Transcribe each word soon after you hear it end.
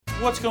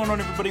What's going on,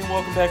 everybody, and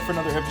welcome back for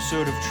another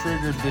episode of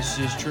Triggered. This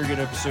is Triggered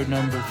episode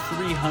number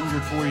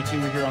 342.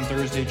 We're here on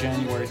Thursday,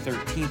 January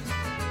 13th,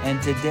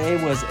 and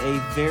today was a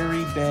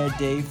very bad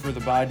day for the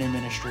Biden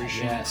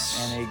administration.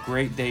 Yes. And a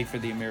great day for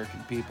the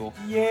American people.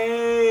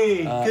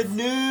 Yay! Good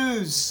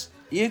news.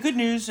 Yeah, good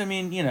news. I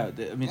mean, you know,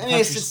 the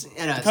It's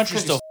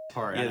country's still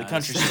part. yeah, the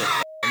country's still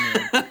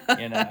I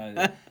mean, you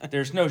know,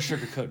 there's no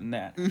sugarcoating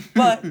that.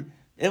 But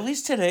at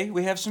least today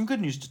we have some good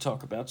news to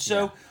talk about.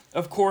 So,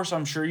 of course,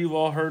 I'm sure you've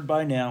all heard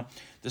by now,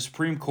 the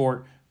Supreme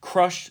Court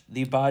crushed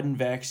the Biden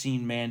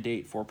vaccine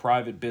mandate for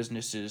private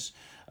businesses.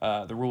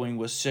 The ruling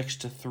was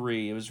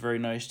 6-3. It was very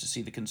nice to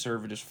see the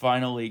conservatives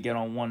finally get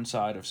on one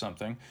side of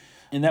something.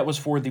 And that was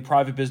for the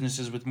private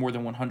businesses with more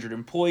than 100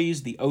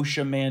 employees, the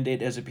OSHA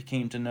mandate as it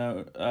became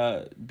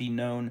to be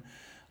known.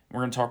 We're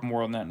going to talk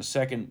more on that in a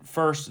second.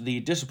 First, the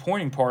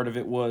disappointing part of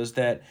it was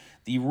that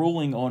the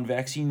ruling on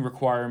vaccine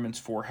requirements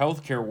for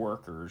healthcare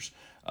workers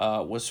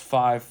was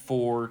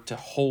 5-4 to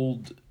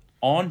hold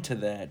on to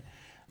that.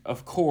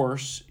 Of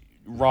course,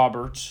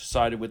 Roberts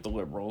sided with the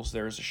liberals.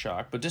 There's a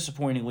shock. But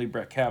disappointingly,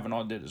 Brett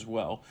Kavanaugh did as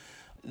well.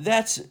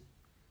 That's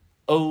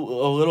a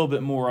little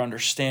bit more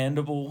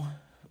understandable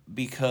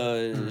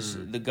because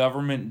the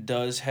government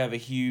does have a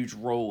huge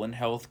role in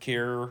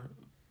healthcare.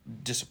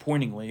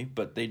 Disappointingly,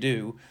 but they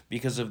do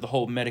because of the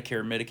whole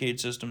Medicare Medicaid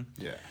system.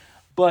 Yeah.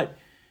 But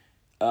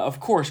of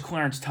course,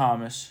 Clarence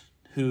Thomas,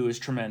 who is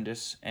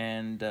tremendous,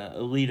 and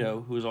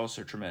Alito, who is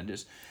also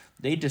tremendous,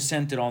 they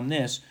dissented on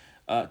this.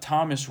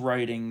 Thomas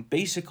writing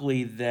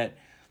basically that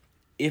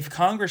if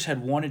Congress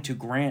had wanted to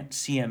grant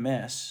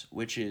CMS,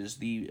 which is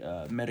the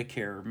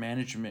Medicare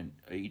Management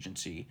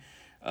Agency,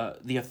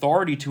 the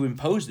authority to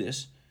impose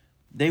this,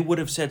 they would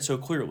have said so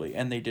clearly,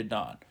 and they did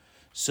not.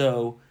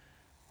 So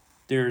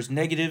there's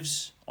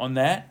negatives on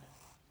that,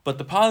 but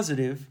the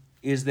positive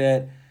is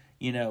that,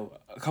 you know,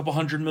 a couple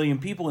 100 million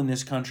people in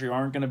this country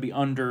aren't going to be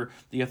under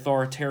the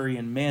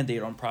authoritarian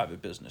mandate on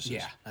private businesses.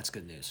 Yeah, that's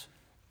good news.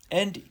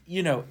 And,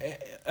 you know,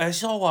 I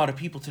saw a lot of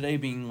people today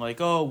being like,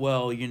 oh,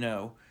 well, you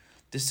know,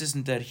 this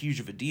isn't that huge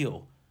of a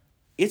deal.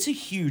 It's a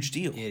huge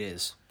deal. It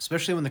is,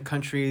 especially when the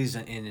country's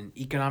in an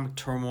economic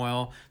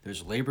turmoil.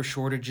 There's labor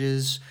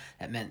shortages.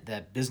 That meant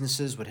that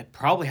businesses would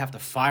probably have to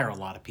fire a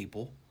lot of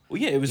people. Well,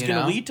 yeah, it was going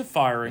to lead to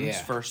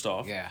firings, first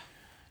off. Yeah.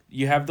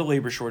 You have the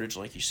labor shortage,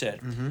 like you said.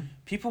 Mm-hmm.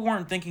 People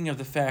weren't thinking of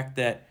the fact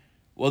that,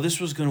 well, this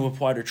was going to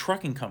apply to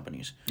trucking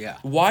companies. Yeah.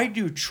 Why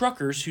do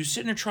truckers who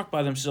sit in a truck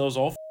by themselves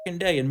all fucking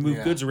day and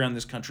move goods around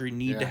this country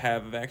need to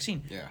have a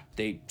vaccine? Yeah.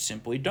 They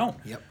simply don't.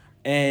 Yep.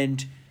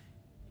 And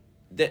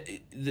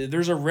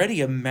there's already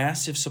a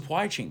massive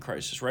supply chain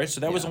crisis, right? So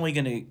that was only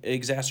going to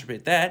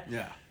exacerbate that.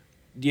 Yeah.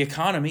 The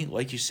economy,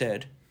 like you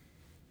said,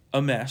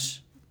 a mess.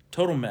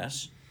 Total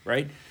mess,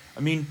 right? I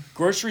mean,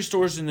 grocery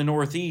stores in the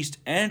Northeast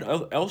and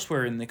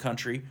elsewhere in the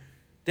country,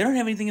 they don't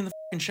have anything in the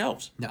fucking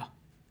shelves. No.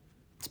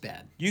 It's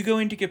bad. You go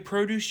in to get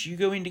produce, you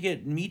go in to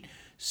get meat,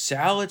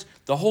 salads,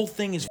 the whole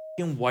thing is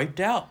fucking wiped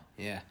out.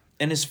 Yeah.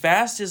 And as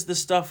fast as the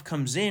stuff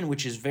comes in,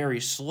 which is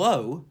very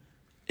slow,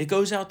 it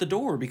goes out the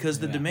door because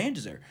the demand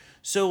is there.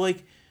 So,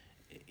 like,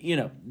 you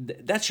know,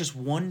 that's just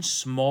one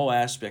small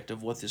aspect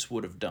of what this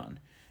would have done.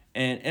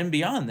 And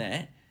beyond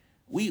that,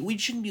 we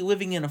shouldn't be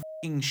living in a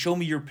fucking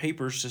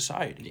show-me-your-papers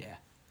society. Yeah.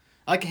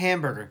 I like a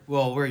hamburger.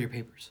 Well, where are your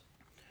papers?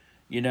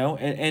 You know,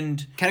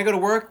 and Can I go to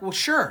work? Well,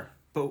 sure.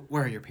 But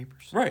where are your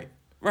papers? Right.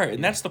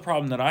 And that's the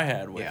problem that I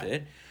had with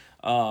it.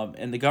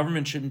 And the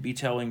government shouldn't be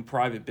telling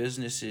private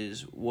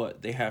businesses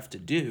what they have to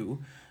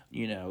do.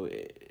 You know,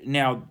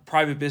 now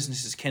private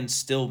businesses can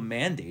still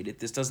mandate it.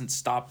 This doesn't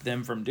stop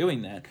them from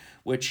doing that,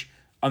 which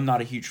I'm not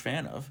a huge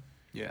fan of.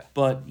 Yeah.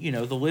 But, you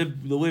know, the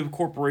lib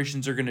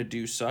corporations are going to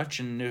do such,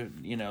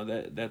 and you know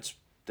that's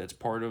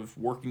part of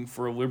working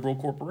for a liberal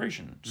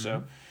corporation. Mm-hmm.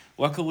 So,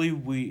 luckily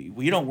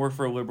we don't work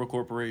for a liberal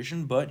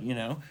corporation, but, you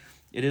know,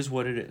 it is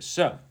what it is.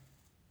 So,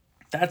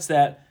 that's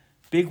that.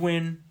 Big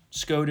win,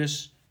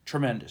 SCOTUS,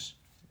 tremendous,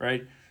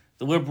 right?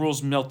 The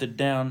liberals melted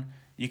down.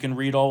 You can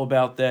read all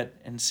about that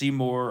and see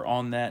more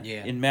on that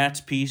in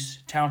Matt's piece,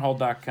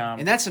 townhall.com.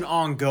 And that's an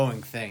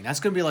ongoing thing. That's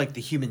going to be like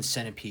the human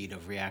centipede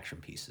of reaction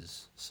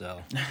pieces.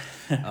 So,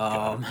 you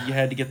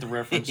had to get the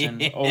reference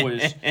in,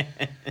 always.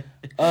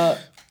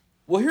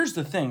 Well, here's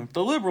the thing.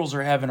 The liberals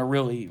are having a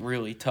really,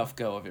 really tough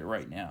go of it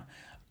right now.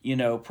 You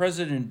know,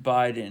 President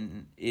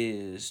Biden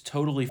is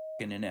totally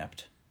fucking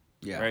inept.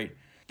 Yeah. Right?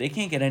 They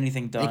can't get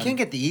anything done. They can't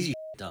get the easy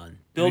done.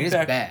 It's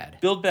bad.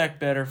 Build Back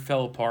Better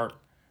fell apart,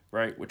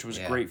 right? Which was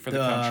great for the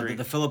country.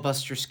 The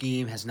filibuster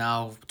scheme has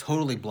now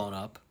totally blown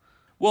up.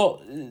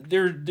 Well,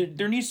 there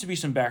needs to be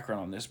some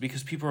background on this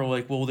because people are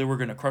like, well, they were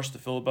going to crush the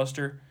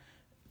filibuster.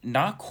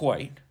 Not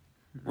quite,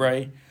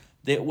 right?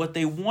 What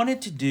they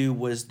wanted to do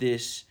was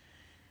this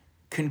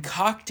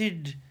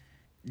concocted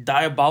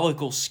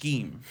diabolical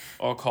scheme,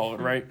 I'll call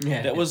it, right?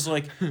 Yeah. That was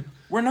like,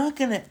 we're not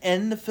going to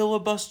end the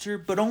filibuster,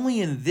 but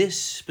only in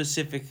this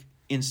specific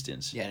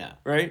instance. Yeah, no.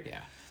 Right? Yeah.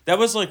 That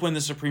was like when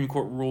the Supreme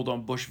Court ruled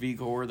on Bush v.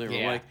 Gore. They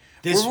were like,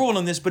 This- we're ruling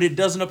on this, but it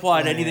doesn't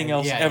apply to anything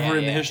else ever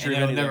in the history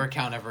and of it'll anything. never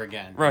count ever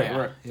again.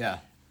 Right. Yeah.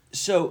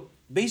 So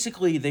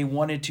basically they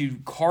wanted to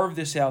carve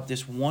this out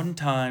this one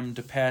time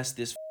to pass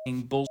this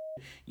bullshit,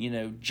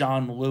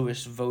 John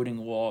Lewis voting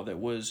law that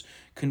was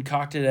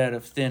concocted out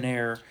of thin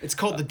air. It's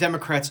called the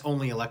Democrats'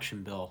 only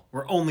election bill,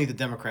 where only the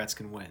Democrats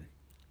can win.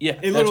 Yeah,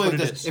 it literally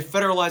does. It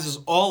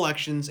federalizes all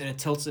elections and it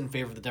tilts it in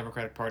favor of the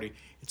Democratic Party.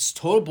 It's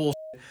total bullshit.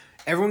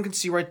 Everyone can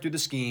see right through the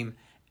scheme,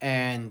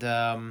 and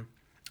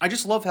I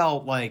just love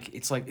how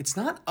it's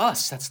not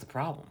us that's the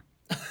problem.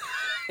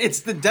 It's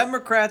the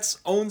Democrats'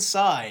 own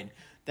side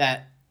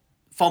that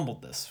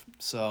fumbled this.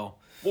 So,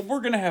 well,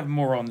 we're gonna have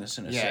more on this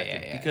in a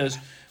second because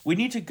we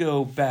need to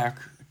go back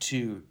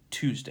to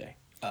Tuesday.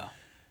 Oh,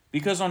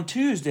 because on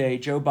Tuesday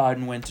Joe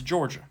Biden went to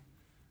Georgia,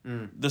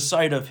 the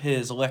site of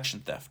his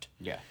election theft.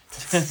 Yeah.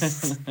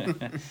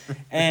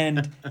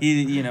 And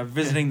he,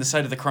 visiting the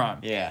site of the crime.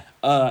 Yeah.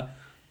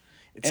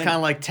 It's kind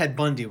of like Ted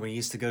Bundy when he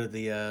used to go to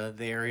the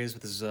areas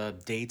with his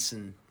dates,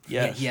 and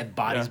he had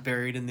bodies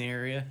buried in the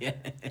area. Yeah.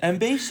 And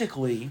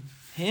basically,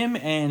 him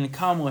and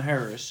Kamala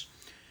Harris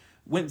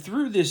went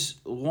through this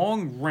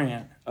long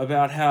rant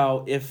about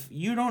how if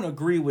you don't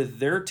agree with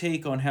their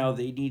take on how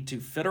they need to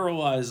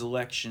federalize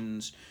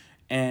elections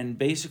and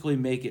basically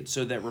make it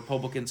so that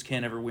Republicans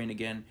can't ever win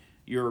again,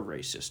 you're a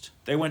racist.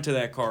 They went to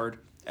that card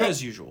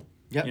as usual.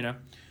 Yep.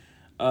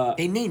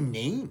 They named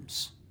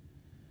names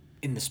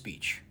in the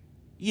speech.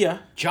 Yeah.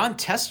 John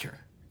Tester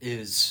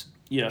is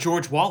Yeah.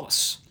 George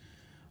Wallace.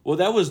 Well,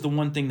 that was the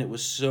one thing that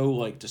was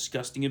so,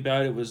 disgusting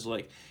about it was,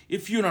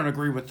 if you don't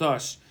agree with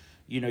us,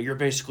 you're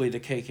basically the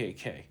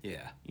KKK.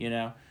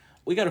 Yeah.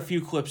 We got a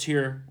few clips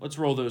here. Let's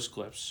roll those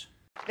clips.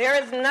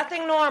 There is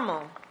nothing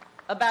normal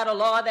about a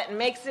law that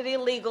makes it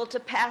illegal to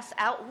pass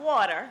out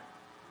water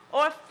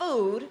or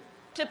food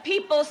to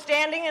people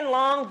standing in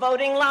long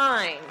voting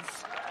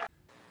lines.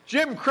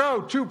 Jim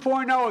Crow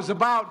 2.0 is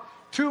about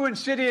two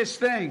insidious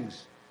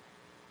things: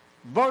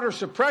 voter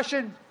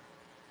suppression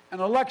and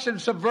election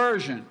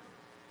subversion.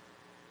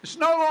 It's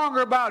no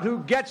longer about who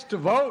gets to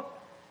vote.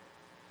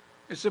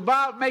 It's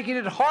about making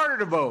it harder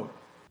to vote.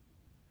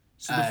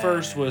 So the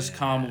first was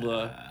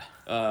Kamala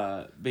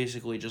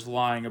basically just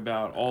lying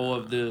about all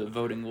of the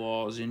voting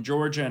laws in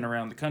Georgia and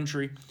around the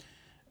country.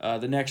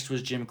 The next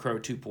was Jim Crow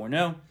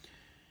 2.0.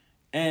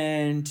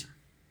 And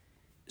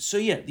so,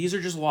 these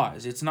are just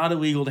lies. It's not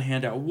illegal to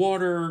hand out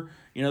water.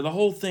 The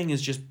whole thing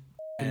is just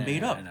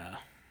made up.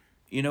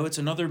 It's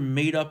another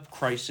made-up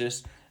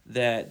crisis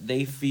that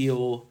they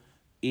feel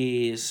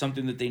is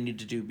something that they need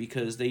to do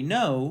because they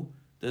know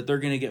that they're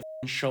going to get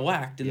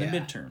shellacked in the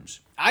midterms.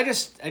 I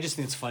just think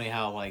it's funny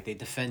how they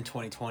defend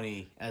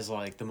 2020 as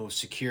the most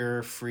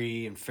secure,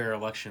 free, and fair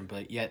election,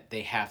 but yet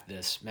they have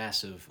this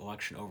massive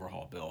election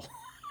overhaul bill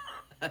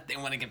that they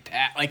want to get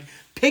passed.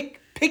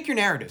 Pick your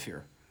narrative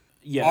here.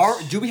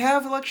 Yes. Do we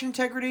have election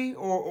integrity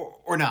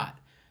or not?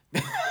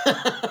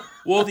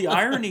 Well, the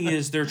irony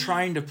is they're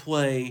trying to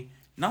play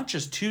not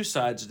just two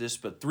sides of this,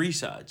 but three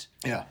sides.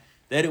 Yeah.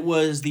 That it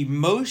was the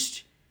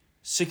most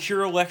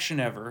secure election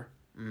ever,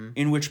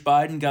 in which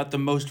Biden got the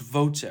most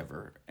votes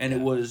ever, and it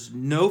was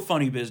no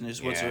funny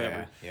business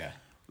whatsoever. Yeah.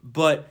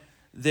 But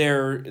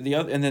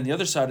the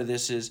other side of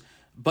this is,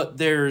 but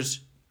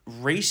there's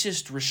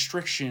racist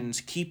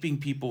restrictions keeping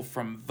people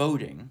from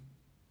voting.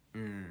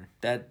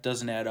 That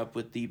doesn't add up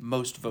with the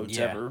most votes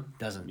ever.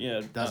 Doesn't. Yeah,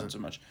 it doesn't so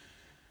much.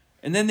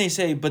 And then they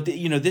say, but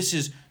this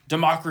is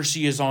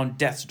democracy is on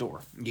death's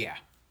door. Yeah.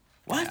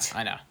 What? Yeah,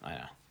 I know.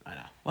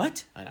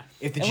 What? I know.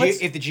 If the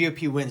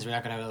GOP wins, we're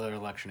not going to have another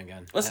election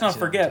again. Let's not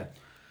forget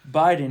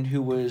Biden,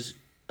 who was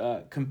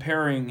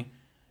comparing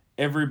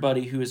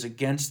everybody who is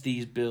against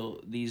these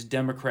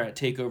Democrat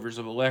takeovers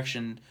of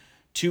election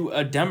to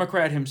a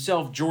Democrat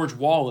himself, George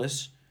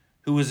Wallace,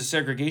 who was a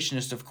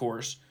segregationist, of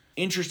course.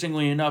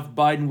 Interestingly enough,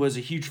 Biden was a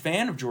huge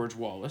fan of George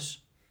Wallace,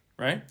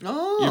 right?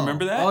 Oh. You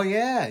remember that? Oh,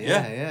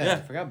 yeah.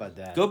 I forgot about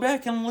that. Go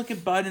back and look at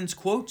Biden's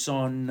quotes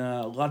on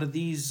a lot of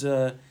these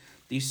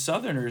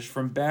Southerners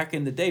from back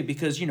in the day,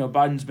 because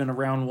Biden's been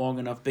around long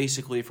enough,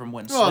 basically from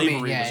when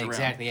slavery was around.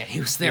 Exactly. Yeah, he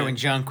was there when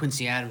John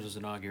Quincy Adams was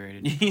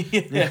inaugurated.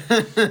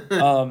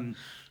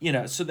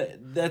 So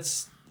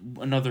that's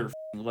another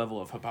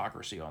level of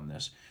hypocrisy on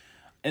this.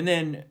 And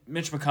then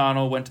Mitch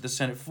McConnell went to the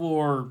Senate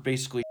floor,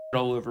 basically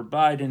all over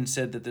Biden,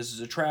 said that this is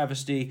a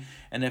travesty,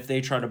 and if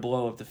they try to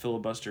blow up the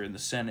filibuster in the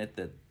Senate,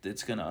 that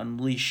it's going to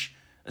unleash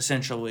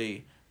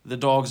essentially the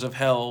dogs of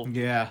hell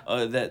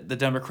that the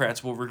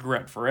Democrats will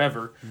regret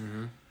forever.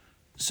 Mm-hmm.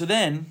 So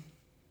then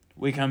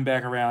we come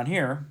back around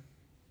here,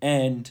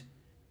 and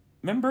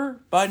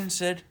remember Biden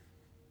said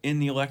in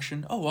the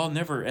election, I'll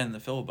never end the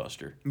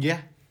filibuster. Yeah.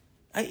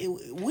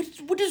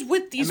 What is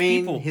with these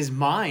people? His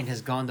mind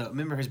has gone to...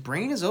 Remember, his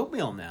brain is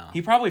oatmeal now.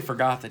 He probably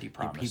forgot that he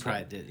promised. He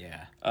probably did,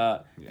 yeah.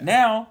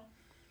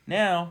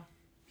 Now,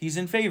 he's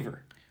in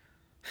favor.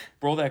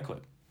 Roll that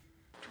clip.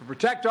 To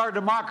protect our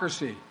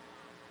democracy,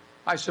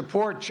 I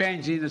support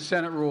changing the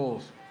Senate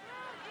rules,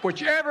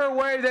 whichever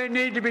way they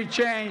need to be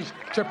changed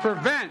to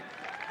prevent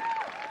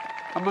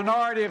a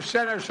minority of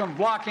senators from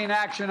blocking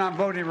action on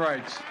voting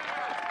rights.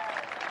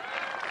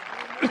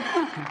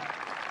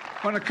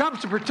 When it comes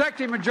to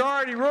protecting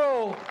majority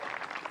rule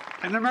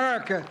in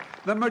America,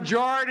 The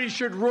majority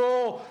should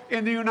rule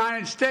in the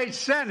United States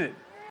Senate.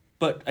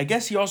 But I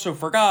guess he also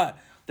forgot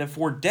that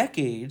for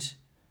decades,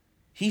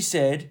 he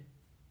said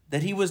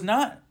that he was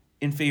not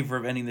in favor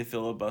of ending the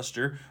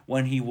filibuster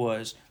when he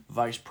was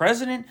vice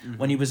president,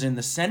 when he was in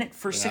the Senate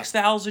for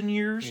 6,000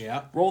 years.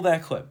 Yeah. Roll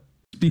that clip.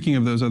 Speaking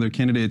of those other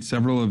candidates,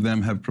 several of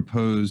them have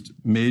proposed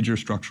major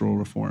structural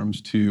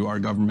reforms to our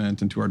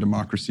government and to our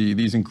democracy.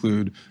 These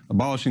include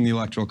abolishing the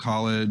Electoral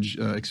College,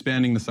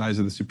 expanding the size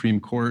of the Supreme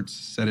Court,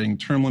 setting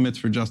term limits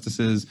for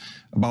justices,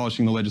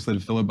 abolishing the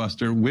legislative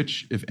filibuster.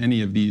 Which, if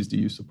any of these, do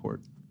you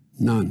support?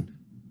 None.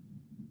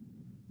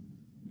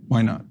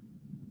 Why not?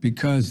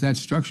 Because that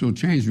structural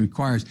change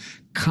requires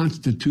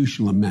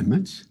constitutional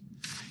amendments.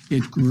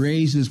 It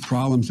raises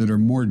problems that are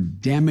more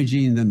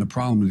damaging than the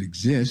problems that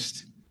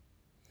exist.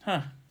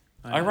 Huh.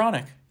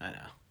 Ironic. I know.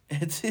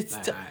 It's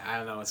I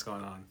don't know what's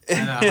going on.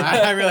 I know.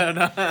 I really don't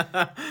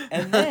know.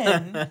 And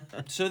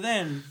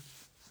then,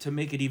 to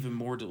make it even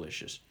more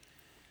delicious,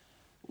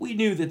 we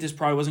knew that this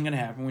probably wasn't going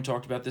to happen. We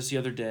talked about this the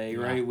other day,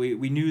 right?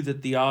 We knew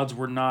that the odds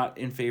were not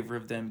in favor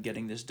of them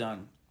getting this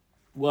done.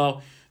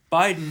 Well,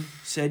 Biden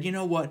said, you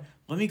know what?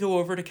 Let me go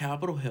over to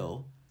Capitol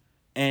Hill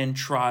and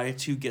try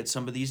to get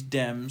some of these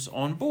Dems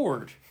on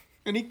board.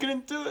 And he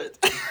couldn't do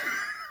it.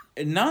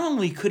 And not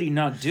only could he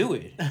not do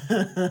it,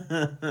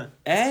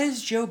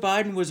 as Joe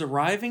Biden was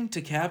arriving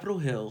to Capitol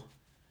Hill,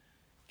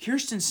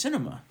 Kyrsten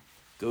Sinema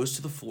goes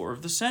to the floor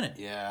of the Senate.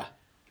 Yeah.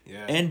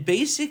 And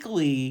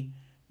basically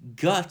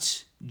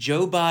guts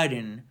Joe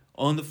Biden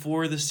on the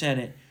floor of the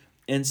Senate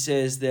and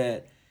says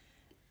that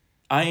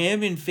I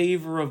am in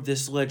favor of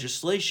this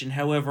legislation.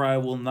 However, I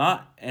will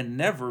not and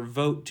never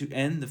vote to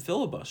end the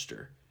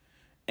filibuster.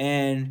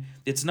 And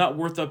it's not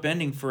worth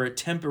upending for a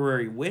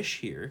temporary wish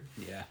here.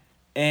 Yeah.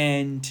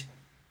 And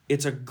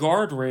it's a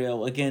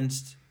guardrail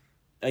against,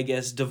 I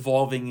guess,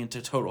 devolving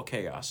into total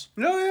chaos.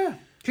 No, yeah.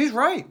 He's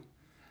right.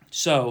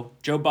 So,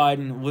 Joe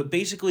Biden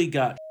basically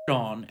got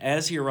on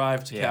as he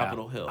arrived to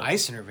Capitol Hill.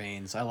 Ice in her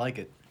veins. I like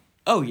it.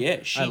 Oh,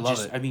 yeah. I love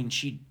it. I mean,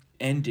 she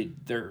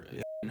ended their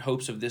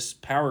hopes of this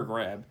power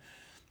grab.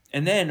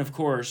 And then, of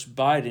course,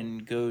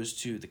 Biden goes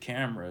to the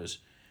cameras,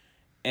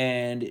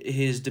 and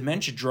his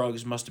dementia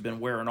drugs must have been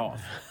wearing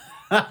off.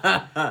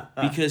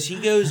 Because he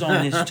goes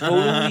on this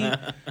totally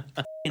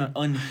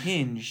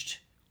unhinged,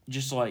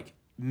 just like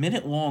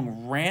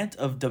minute-long rant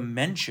of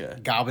dementia.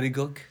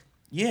 Gobbledygook.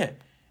 Yeah.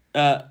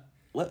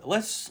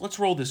 Let's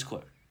roll this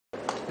clip.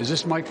 Is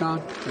this mic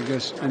on? I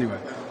guess. Anyway.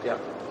 Yeah.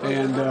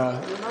 And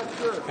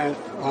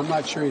I'm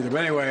not sure either.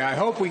 But anyway, I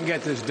hope we can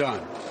get this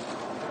done.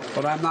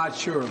 But I'm not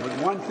sure. But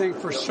one thing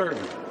for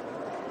certain.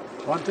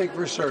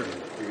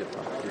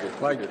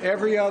 Like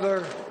every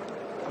other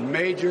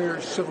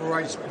major civil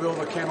rights bill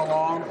that came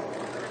along,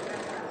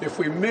 if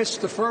we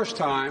missed the first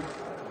time,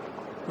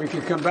 we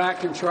could come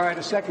back and try it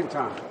a second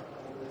time.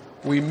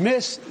 We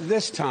missed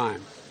this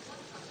time.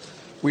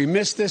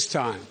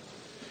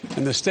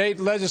 And the state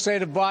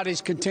legislative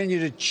bodies continue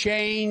to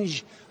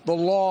change the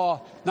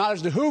law, not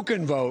as to who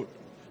can vote,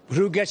 but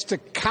who gets to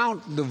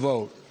count the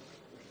vote.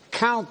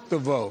 Count the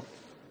vote.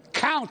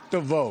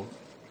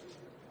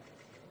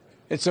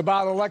 It's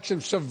about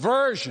election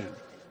subversion,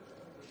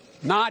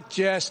 not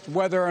just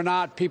whether or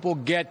not people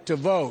get to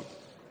vote.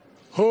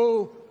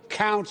 Who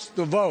counts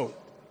the vote?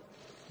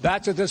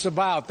 That's what this is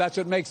about. That's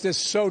what makes this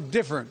so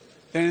different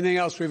than anything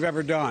else we've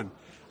ever done.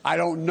 I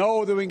don't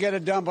know that we can get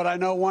it done, but I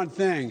know one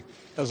thing.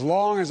 As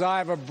long as I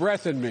have a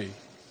breath in me,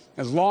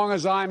 as long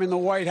as I'm in the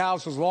White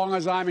House, as long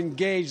as I'm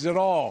engaged at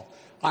all,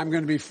 I'm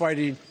going to be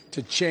fighting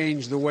to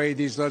change the way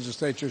these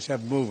legislatures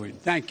have moving.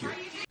 Thank you.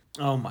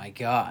 Oh, my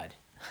God.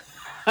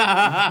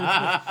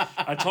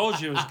 I told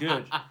you it was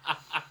good.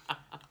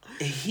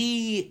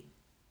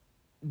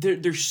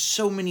 There's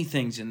so many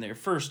things in there.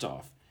 First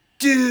off,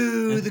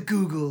 Do the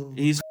Google.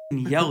 he's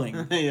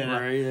yelling. Yeah.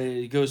 Right?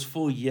 He goes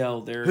full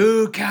yell there.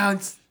 Who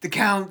counts? The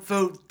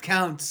vote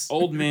counts.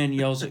 Old man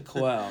yells at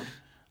cloud.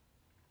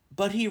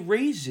 But he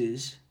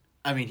raises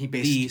I mean, he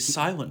basically... the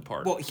silent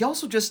part. Well, he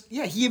also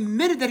he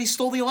admitted that he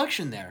stole the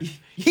election there.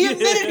 He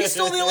admitted he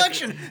stole the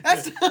election.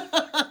 That's...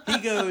 He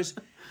goes,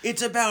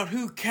 it's about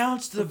who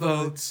counts the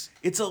votes.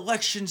 It's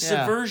election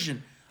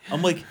subversion.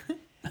 I'm like,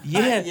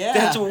 yeah,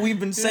 that's what we've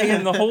been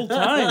saying the whole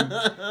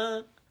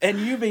time. And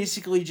you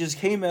basically just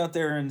came out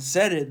there and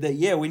said it,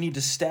 that, we need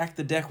to stack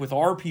the deck with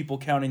our people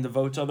counting the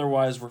votes,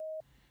 otherwise we're...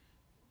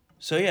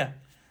 So,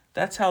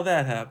 that's how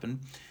that happened.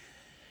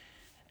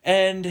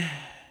 And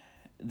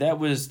that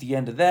was the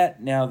end of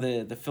that. Now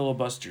the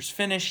filibuster's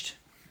finished.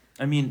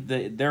 I mean,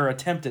 their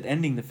attempt at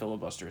ending the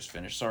filibuster is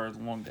finished. Sorry,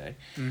 long day.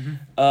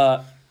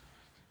 Mm-hmm.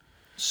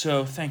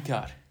 So, thank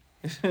God.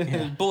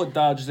 Bullet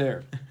dodge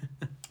there.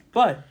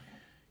 But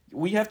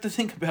we have to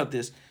think about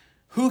this.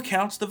 Who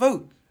counts the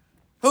vote?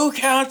 Who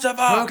counts the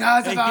vote? Who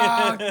counts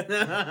the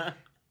vote?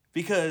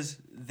 Because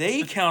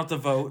they count the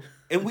vote,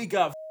 and we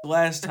got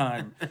last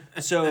time.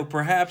 So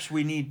perhaps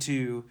we need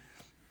to,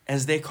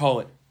 as they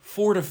call it,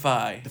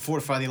 fortify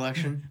the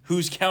election.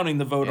 Who's counting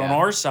the vote on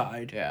our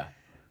side. Yeah.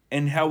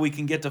 And how we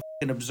can get to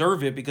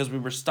observe it because we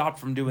were stopped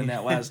from doing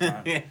that last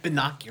time.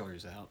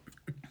 Binoculars out.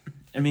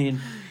 I mean,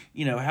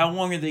 how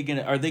long are they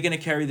gonna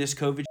carry this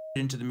COVID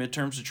into the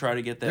midterms to try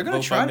to get that They're going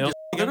vote to by try. mail?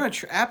 They're going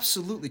to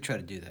absolutely try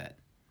to do that.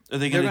 Are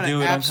they they're going to gonna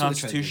do it absolutely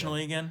try to do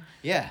unconstitutionally again?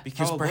 Yeah,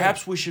 Because probably.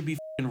 perhaps we should be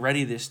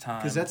ready this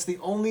time. Because that's the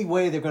only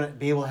way they're going to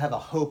be able to have a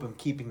hope of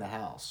keeping the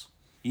House.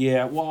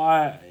 Yeah,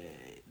 well,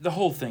 the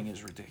whole thing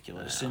is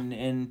ridiculous, and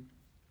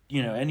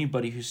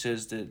anybody who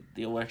says that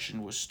the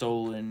election was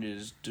stolen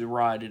is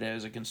derided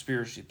as a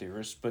conspiracy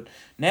theorist. But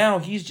now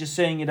he's just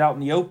saying it out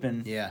in the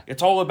open. Yeah.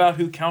 It's all about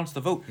who counts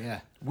the vote.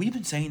 Yeah. We've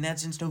been saying that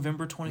since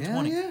November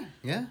 2020.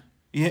 Yeah.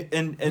 Yeah,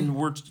 and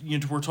we're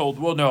told,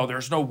 well, no,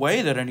 there's no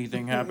way that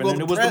anything happened,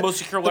 and it was the most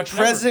secure election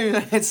The ever. president of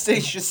the United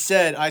States just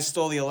said, I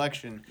stole the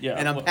election. Yeah,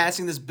 and I'm well-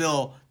 passing this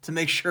bill to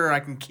make sure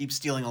I can keep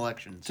stealing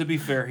elections. To be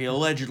fair, he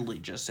allegedly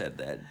just said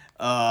that.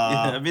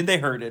 I mean, they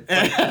heard it.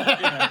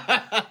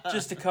 But,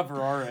 just to cover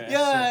our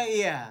ass.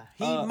 Yeah.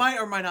 He might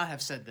or might not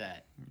have said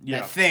that. Yeah.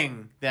 That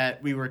thing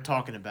that we were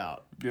talking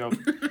about. Yep.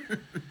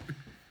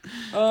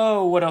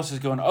 Oh, what else is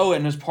going on? Oh,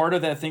 and as part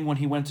of that thing when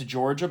he went to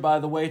Georgia, by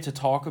the way, to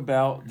talk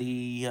about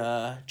the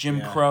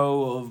Jim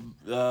Crow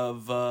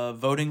of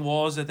voting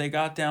laws that they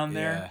got down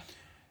there.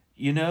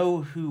 You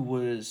know who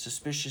was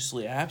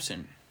suspiciously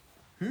absent?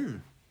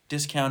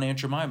 Discount Aunt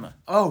Jemima.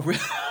 Oh, really?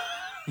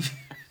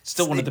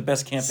 Still one of the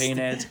best campaign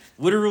ads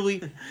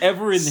literally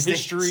ever in the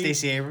history.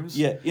 Stacey Abrams?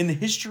 Yeah, in the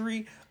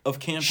history of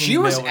campaign She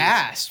was mailers.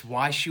 asked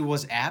why she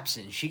was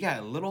absent. She got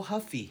a little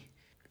huffy.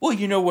 Well,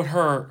 you know what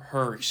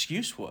her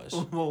excuse was?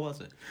 What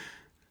was it?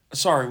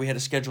 Sorry, we had a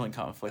scheduling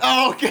conflict.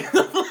 Oh, okay.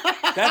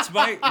 That's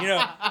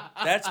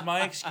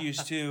my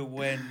excuse too.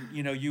 When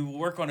you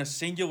work on a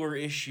singular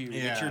issue,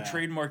 it's your Yeah.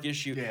 trademark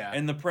issue, Yeah.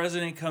 and the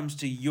president comes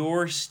to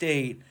your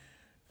state.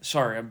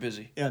 Sorry, I'm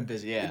busy. Yeah, I'm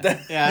busy.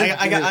 Yeah,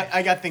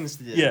 I got things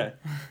to do. Yeah,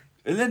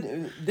 and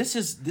then this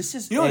is.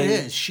 You know what it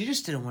is? She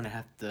just didn't want to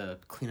have to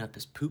clean up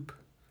his poop.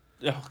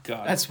 Oh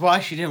God. That's why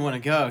she didn't want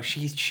to go.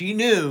 She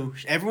knew.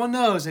 Everyone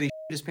knows that he shit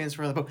his pants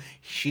for the poop.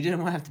 She didn't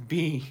want to have to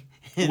be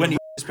when he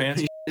his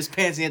pants. his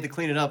pants. He had to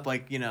clean it up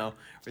like a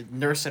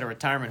nurse at a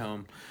retirement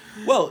home.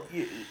 Well,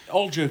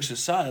 all jokes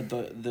aside,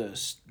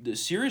 the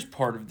serious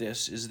part of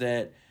this is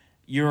that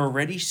you're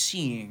already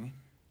seeing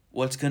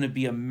what's going to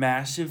be a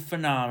massive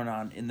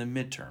phenomenon in the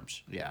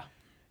midterms. Yeah.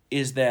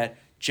 Is that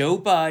Joe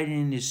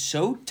Biden is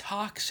so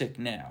toxic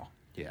now.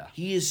 Yeah.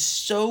 He is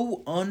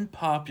so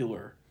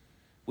unpopular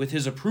with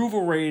his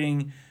approval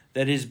rating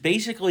that is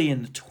basically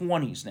in the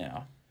 20s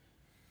now,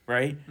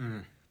 right?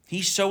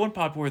 He's so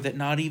unpopular that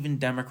not even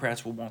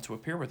Democrats will want to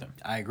appear with him.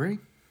 I agree.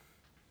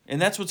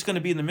 And that's what's going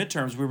to be in the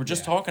midterms. We were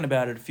just talking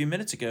about it a few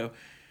minutes ago.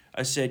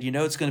 I said,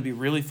 it's going to be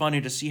really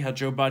funny to see how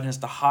Joe Biden has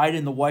to hide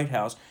in the White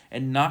House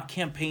and not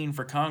campaign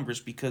for Congress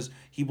because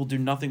he will do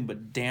nothing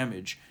but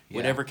damage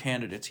whatever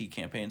candidates he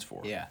campaigns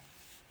for. Yeah.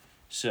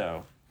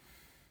 So,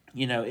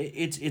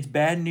 it's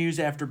bad news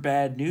after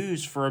bad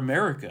news for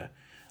America.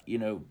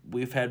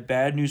 We've had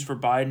bad news for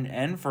Biden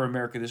and for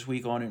America this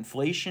week on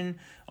inflation,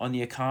 on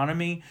the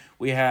economy.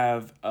 We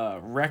have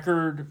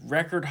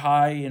record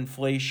high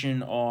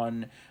inflation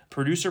on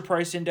producer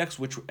price index,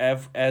 which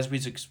as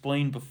we've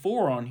explained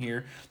before on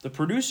here, the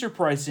producer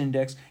price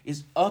index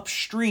is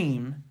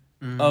upstream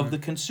of the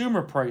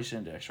consumer price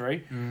index,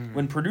 right?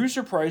 When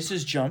producer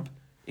prices jump,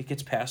 it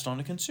gets passed on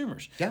to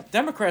consumers. Yeah.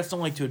 Democrats don't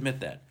like to admit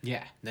that.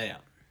 Yeah. They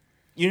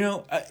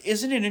don't.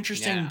 Isn't it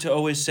interesting Yeah. to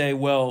always say,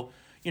 well,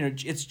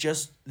 it's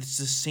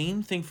the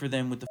same thing for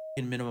them with the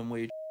fucking minimum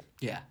wage.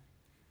 Yeah.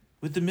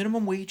 With the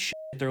minimum wage shit,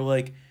 they're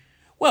like,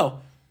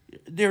 well,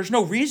 there's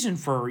no reason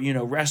for,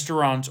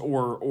 restaurants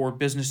or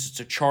businesses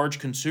to charge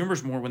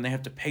consumers more when they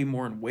have to pay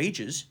more in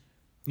wages.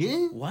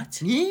 Yeah.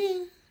 What?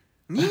 Yeah.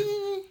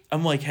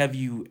 I'm like, have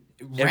you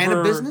Ran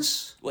a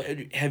business?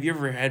 Have you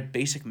ever had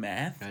basic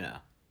math? I know.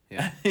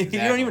 Yeah. You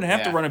don't even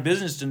have to Yeah. run a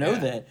business to know Yeah.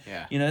 that.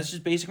 Yeah. It's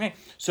just basic math.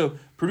 So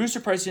producer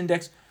price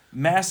index,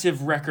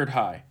 massive record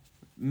high.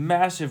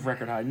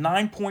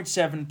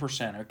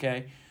 9.7%,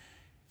 okay?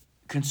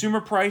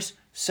 Consumer price,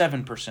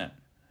 7%.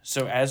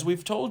 So as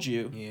we've told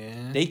you,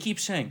 they keep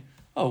saying,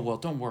 oh, well,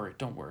 don't worry.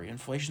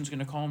 Inflation's going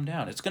to calm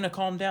down. It's going to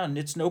calm down.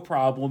 It's no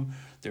problem.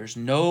 There's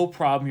no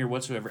problem here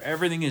whatsoever.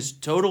 Everything is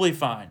totally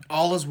fine.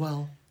 All is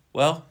well.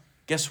 Well,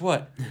 guess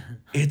what?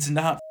 It's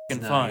not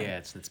fucking fine. Yeah,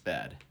 it's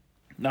bad.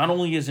 Not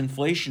only is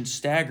inflation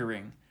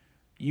staggering,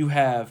 you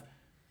have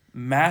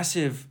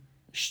massive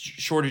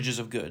shortages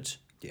of goods.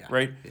 Yeah,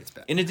 right? it's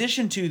bad. In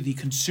addition to the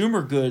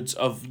consumer goods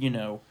of,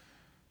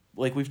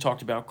 like we've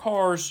talked about,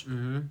 cars,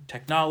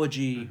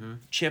 technology,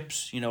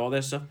 chips, all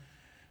that stuff.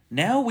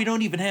 Now we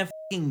don't even have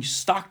fucking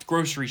stocked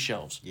grocery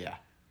shelves. Yeah.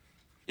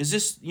 Is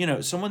this,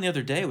 someone the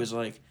other day was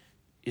like,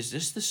 is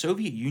this the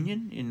Soviet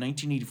Union in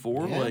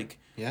 1984? Yeah. Like,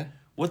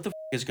 what the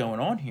is going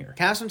on here?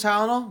 Can I have some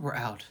Tylenol? We're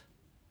out.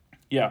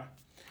 Yeah.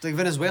 It's like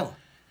Venezuela.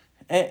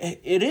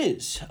 It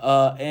is,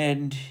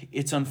 and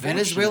it's unfortunate.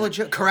 Venezuela,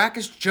 Joe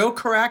Caracas.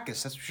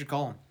 That's what you should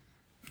call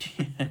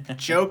him.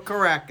 Joe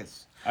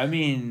Caracas. I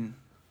mean,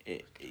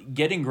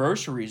 getting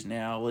groceries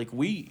now, like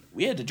we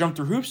had to jump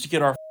through hoops to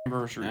get our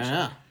groceries.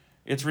 Yeah.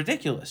 It's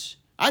ridiculous.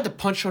 I had to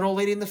punch an old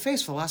lady in the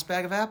face for the last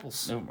bag of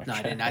apples. Oh my no,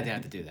 I didn't. God. I didn't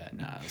have to do that.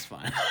 No, it was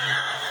fine.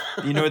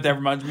 You know what that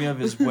reminds me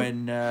of is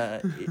when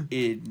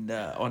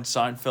on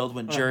Seinfeld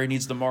when Jerry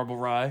needs the marble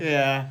rye.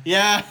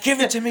 Yeah.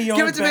 Give it to me, yo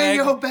Give it to me, bag.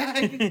 yo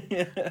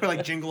bag. Or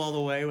like Jingle All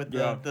the Way with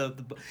Yeah. the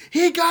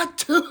he got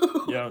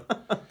two. Yeah.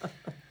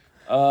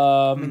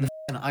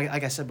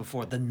 Like I said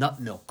before, the nut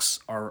milks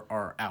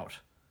are out.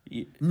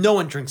 Yeah. No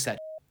one drinks that.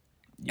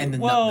 And the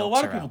nut Well, a milks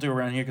lot of are people out. do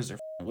around here because they're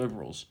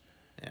liberals.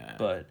 Yeah.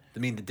 But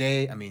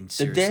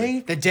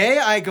Seriously. The day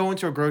I go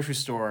into a grocery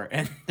store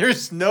and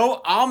there's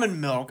no almond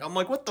milk, I'm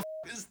like, what the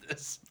is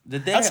this?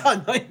 That's how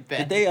nice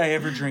the day I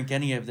ever drink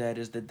any of that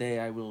is the day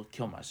I will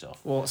kill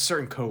myself. Well, a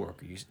certain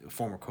coworker, a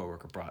former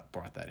coworker,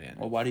 brought that in.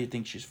 Well, why do you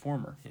think she's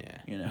former?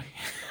 Yeah. You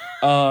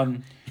know.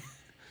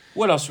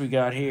 What else we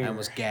got here? I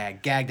almost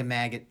gagged a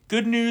maggot.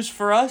 Good news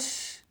for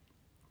us,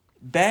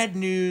 bad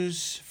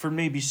news for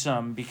maybe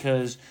some,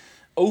 because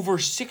over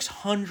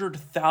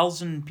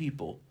 600,000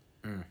 people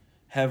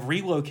have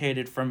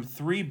relocated from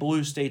 3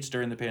 blue states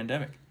during the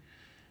pandemic.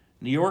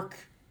 New York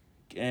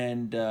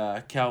and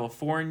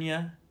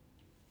California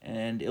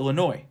and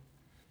Illinois.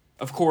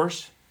 Of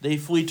course, they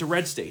flee to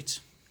red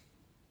states.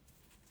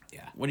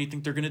 Yeah. What do you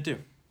think they're going to do?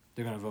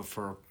 They're going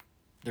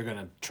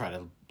to try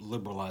to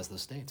liberalize the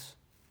states.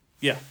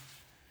 Yeah.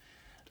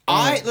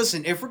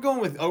 Listen, if we're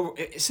going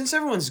since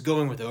everyone's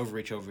going with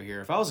overreach over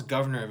here, if I was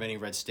governor of any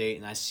red state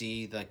and I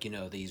see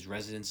these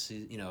residents,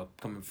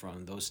 coming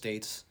from those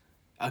states,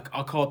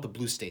 I'll call it the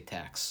blue state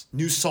tax.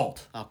 New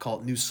salt. I'll call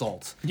it new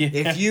salt. Yeah.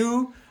 If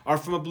you are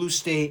from a blue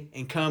state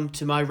and come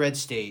to my red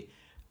state,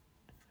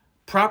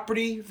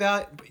 property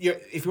value,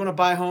 if you want to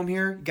buy a home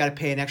here, you got to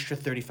pay an extra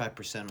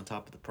 35% on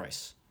top of the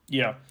price.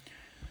 Yeah.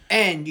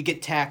 And you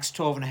get taxed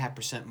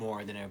 12.5%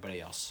 more than everybody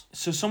else.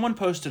 So someone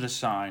posted a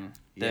sign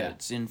Yeah.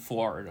 that's in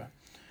Florida,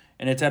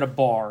 and it's at a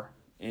bar,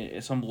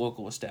 at some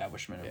local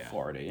establishment in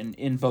Florida,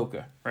 in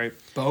Boca, right?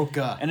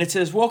 Boca. And it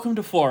says, "Welcome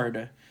to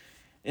Florida,"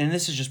 and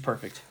this is just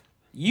perfect.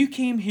 You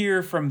came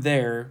here from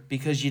there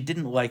because you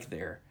didn't like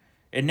there,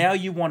 and now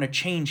you want to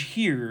change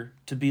here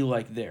to be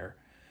like there.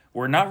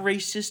 We're not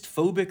racist,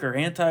 phobic, or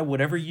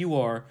anti-whatever you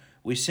are.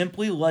 We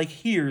simply like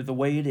here the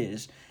way it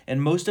is,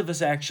 and most of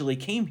us actually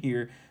came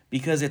here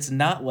because it's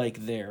not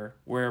like there,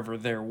 wherever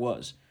there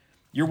was.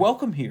 You're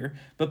welcome here,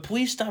 but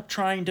please stop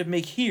trying to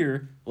make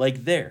here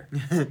like there.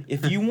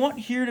 If you want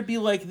here to be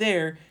like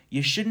there,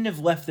 you shouldn't have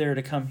left there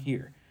to come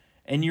here.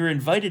 And you're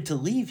invited to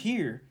leave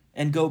here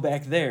and go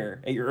back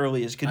there at your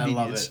earliest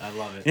convenience. I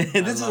love it.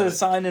 This is a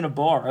sign in a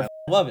bar. I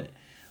love it.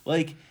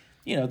 Like,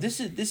 this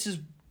is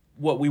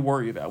what we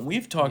worry about.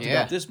 We've talked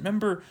about this.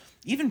 Remember,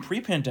 even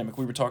pre-pandemic,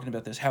 we were talking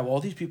about this, how all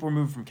these people are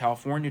moving from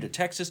California to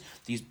Texas,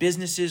 these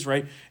businesses,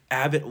 right?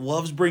 Abbott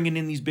loves bringing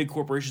in these big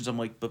corporations. I'm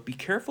like, but be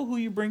careful who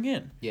you bring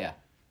in. Yeah.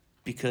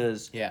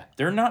 Because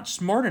they're not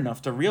smart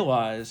enough to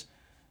realize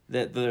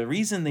that the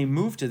reason they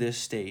moved to this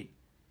state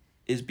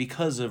is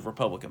because of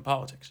Republican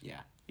politics.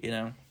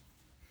 Yeah.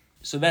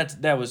 So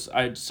that was,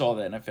 I saw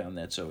that and I found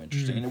that so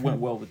interesting. And it went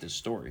well with this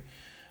story.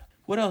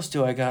 What else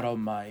do I got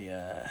on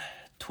my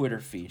Twitter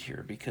feed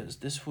here? Because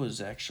this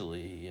was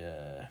actually,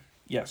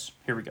 yes,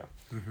 here we go.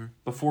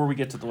 Before we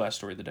get to the last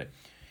story of the day.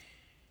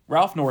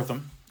 Ralph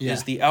Northam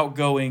is the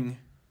outgoing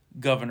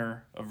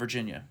governor of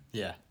Virginia.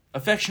 Yeah.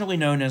 Affectionately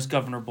known as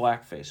Governor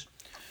Blackface.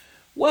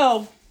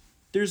 Well,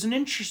 there's an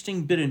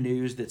interesting bit of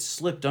news that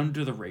slipped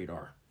under the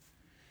radar.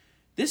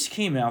 This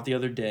came out the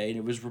other day, and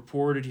it was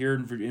reported here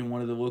in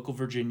one of the local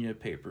Virginia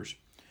papers.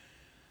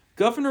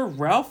 Governor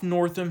Ralph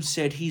Northam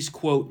said he's,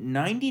 quote,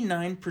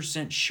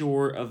 99%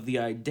 sure of the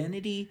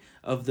identity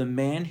of the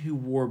man who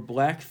wore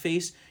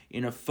blackface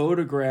in a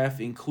photograph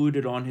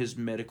included on his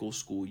medical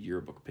school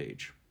yearbook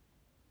page.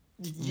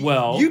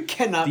 Well, you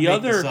cannot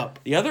make this up.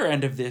 The other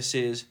end of this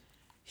is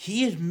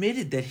he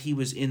admitted that he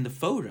was in the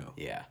photo.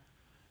 Yeah.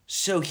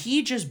 So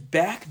he just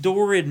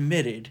backdoor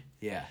admitted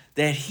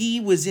that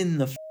he was in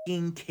the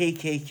fucking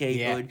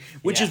KKK hood,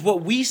 which is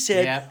what we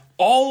said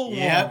all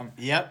along.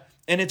 Yep.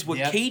 And it's what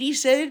Katie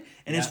said,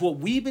 and it's what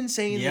we've been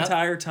saying the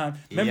entire time.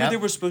 Remember, there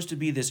was supposed to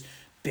be this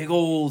big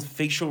old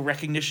facial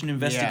recognition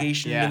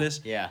investigation into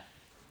this? Yeah.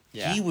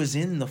 He was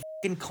in the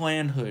fucking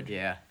Klan hood.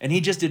 Yeah. And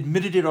he just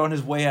admitted it on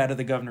his way out of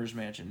the governor's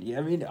mansion. Yeah,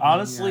 I mean,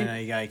 honestly,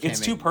 it's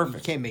too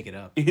perfect. You can't make it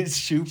up.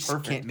 It's too You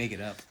perfect. can't make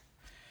it up.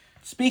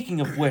 Speaking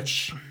of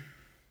which,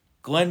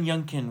 Glenn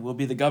Youngkin will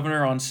be the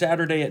governor on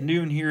Saturday at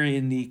noon here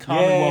in the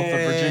Commonwealth of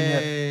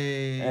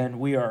Virginia. And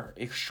we are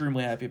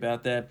extremely happy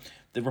about that.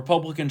 The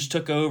Republicans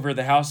took over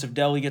the House of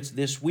Delegates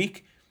this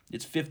week.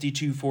 It's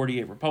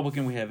 52-48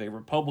 Republican. We have a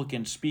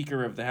Republican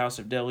Speaker of the House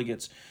of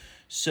Delegates.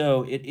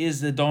 So it is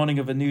the dawning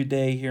of a new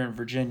day here in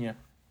Virginia.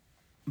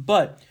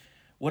 But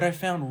what I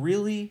found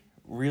really,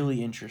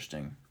 really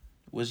interesting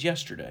was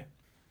yesterday.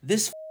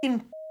 This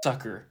fucking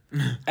sucker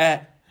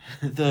at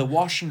the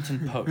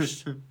Washington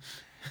Post,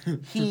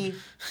 he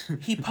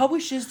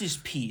publishes this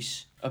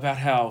piece about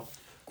how,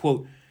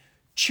 quote,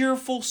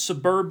 cheerful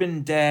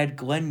suburban dad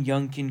Glenn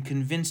Youngkin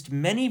convinced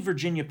many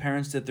Virginia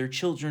parents that their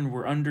children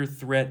were under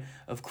threat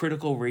of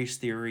critical race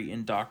theory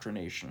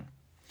indoctrination.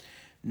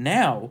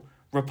 Now,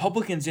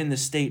 Republicans in the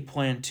state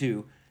plan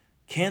to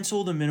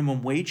cancel the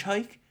minimum wage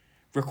hike,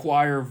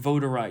 require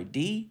voter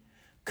ID,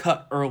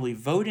 cut early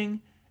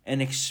voting,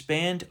 and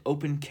expand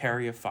open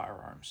carry of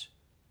firearms.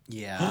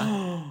 Yeah.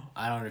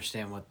 I don't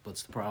understand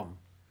what's the problem.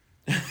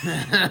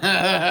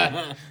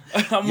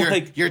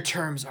 Your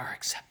terms are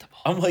acceptable.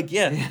 I'm like,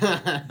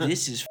 yeah,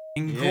 this is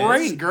f***ing Yeah, great.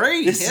 this is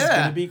great, This is yeah.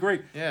 going to be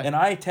great. Yeah. And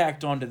I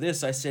tacked onto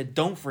this. I said,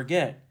 don't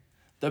forget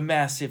the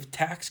massive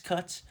tax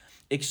cuts,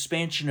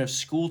 expansion of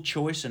school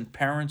choice and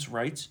parents'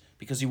 rights,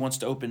 because he wants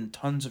to open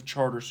tons of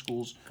charter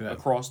schools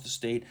across the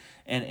state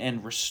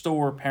and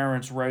restore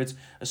parents' rights,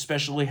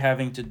 especially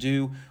having to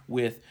do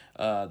with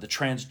the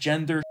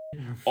transgender.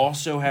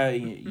 Also,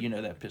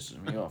 that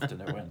pisses me off to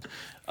no end.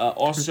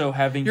 Also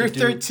having You're to do...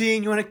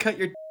 13. You want to cut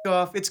your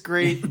off? It's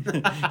great.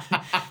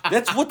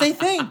 That's what they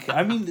think.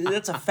 I mean,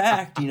 that's a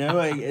fact,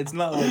 It's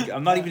not like...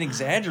 I'm not even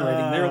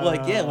exaggerating. They're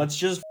like, yeah, let's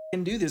just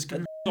f***ing do this.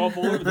 Cut off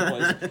all over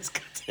the place.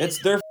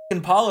 It's their f***ing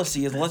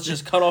policy is let's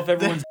just cut off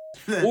everyone's...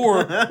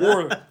 Or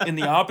in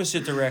the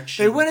opposite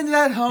direction. They went into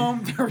that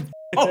home. They were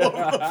all over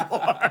the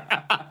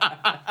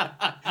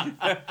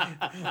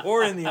floor.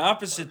 Or in the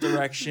opposite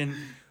direction,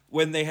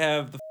 when they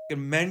have the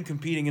fucking men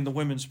competing in the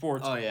women's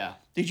sports. Oh, yeah.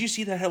 Did you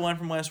see that headline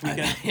from last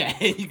weekend? Yeah,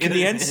 in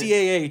the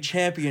NCAA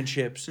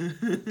championships,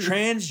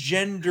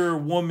 transgender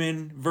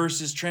woman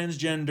versus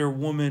transgender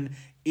woman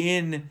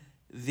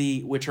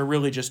which are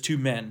really just two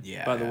men,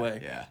 by the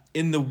way,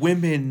 in the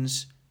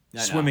women's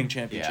swimming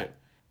championship.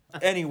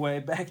 Anyway,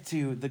 back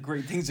to the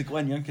great things that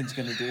Glenn Youngkin's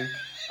going to do.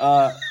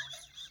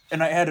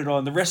 And I added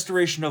on the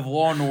restoration of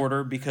law and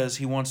order because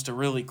he wants to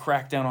really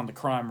crack down on the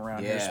crime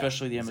around here,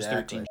 especially the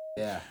MS-13.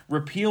 Yeah.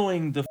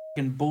 Repealing the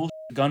fucking bullshit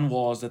gun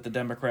laws that the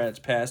Democrats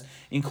passed,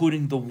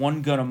 including the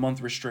 1 gun a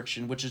month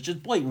restriction, which is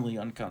just blatantly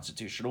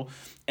unconstitutional,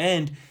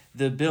 and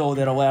the bill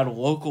that allowed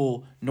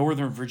local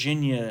Northern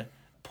Virginia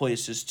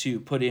places to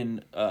put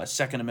in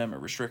Second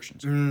Amendment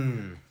restrictions.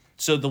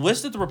 So the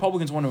list that the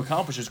Republicans want to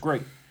accomplish is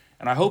great,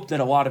 and I hope that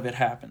a lot of it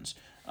happens.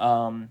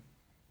 And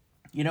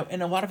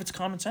a lot of it's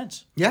common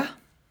sense. Yeah.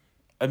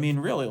 I mean,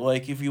 really,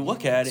 like, if you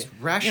look at it,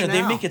 rationale.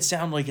 they make it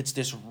sound like it's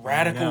this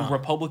radical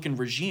Republican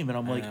regime, and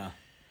I'm like,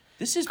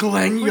 this is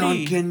Glenn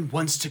pretty... Youngkin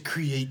wants to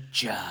create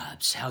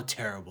jobs. How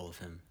terrible of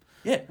him.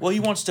 Yeah, well, he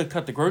wants to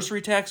cut the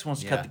grocery tax,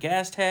 wants to cut the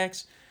gas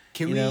tax.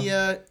 Can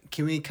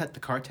we cut the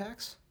car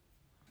tax?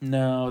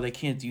 No, they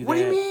can't do that. What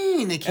do you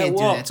mean they can't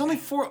do well, that? It's only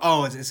 4...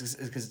 Oh, it's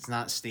because it's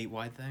not a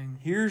statewide thing?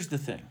 Here's the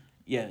thing.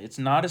 Yeah, it's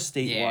not a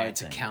statewide Yeah,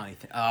 it's thing. a county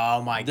thing.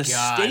 Oh, my God. The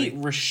state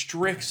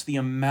restricts the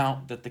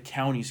amount that the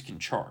counties can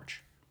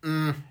charge.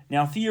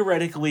 Now,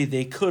 theoretically,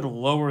 they could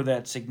lower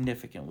that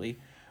significantly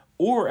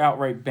or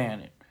outright ban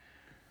it.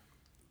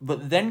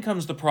 But then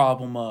comes the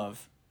problem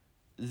of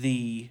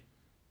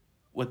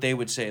what they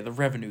would say, the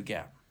revenue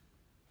gap.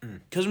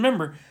 Because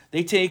remember,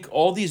 they take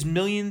all these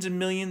millions and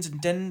millions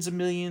and tens of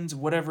millions,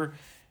 whatever,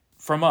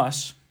 from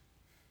us,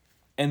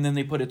 and then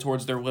they put it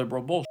towards their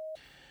liberal bullshit.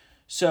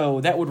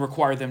 So that would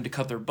require them to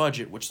cut their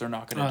budget, which they're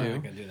not going to do. They're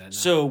not gonna do that, no.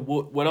 So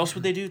what else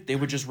would they do? They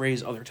would just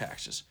raise other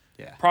taxes.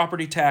 Yeah.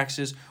 Property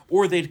taxes,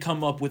 or they'd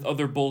come up with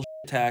other bullshit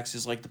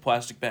taxes like the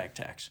plastic bag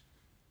tax.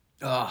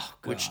 Oh,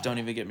 God. Which don't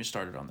even get me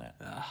started on that.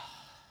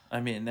 I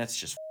mean, that's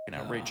just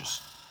fucking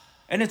outrageous.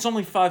 And it's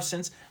only 5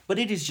 cents, but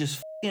it is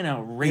just fucking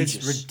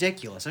outrageous. It's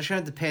ridiculous. I should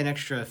have to pay an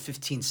extra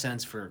 15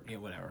 cents for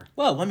whatever.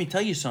 Well, let me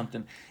tell you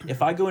something.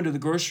 If I go into the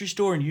grocery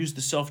store and use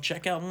the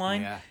self-checkout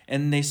line,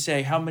 and they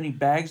say, how many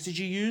bags did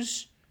you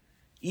use?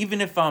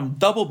 Even if I'm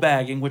double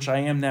bagging, which I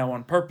am now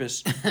on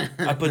purpose,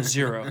 I put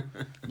 0.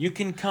 You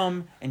can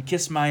come and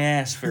kiss my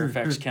ass,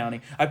 Fairfax County.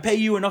 I pay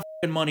you enough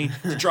fucking money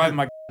to drive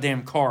my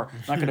goddamn car. I'm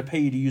not going to pay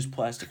you to use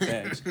plastic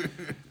bags.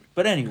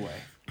 But anyway,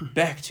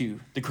 back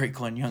to the great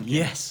Glenn Youngkin.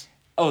 Yes.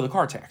 Oh, the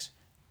car tax.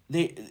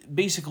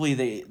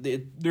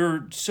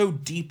 They're so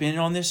deep in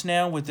on this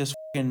now with this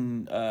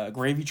fucking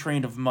gravy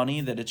train of money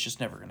that it's just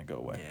never going to go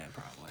away. Yeah,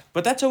 probably.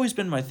 But that's always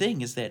been my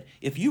thing, is that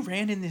if you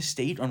ran in this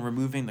state on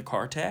removing the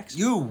car tax...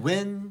 You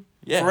win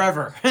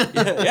forever.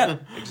 yeah,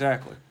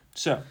 exactly.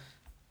 So,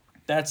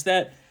 that's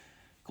that.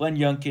 Glenn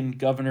Youngkin,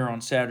 governor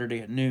on Saturday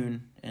at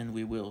noon, and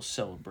we will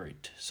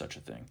celebrate such a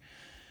thing.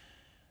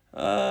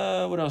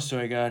 What else do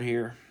I got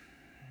here?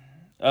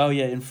 Oh,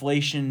 yeah,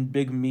 inflation,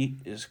 big meat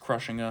is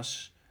crushing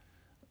us.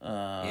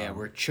 Yeah,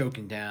 we're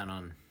choking down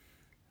on...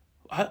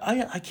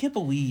 I can't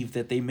believe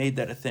that they made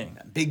that a thing.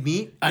 Big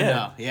meat? I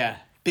know, yeah.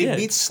 Big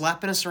meat's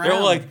slapping us around. They're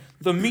like,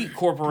 the meat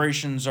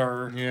corporations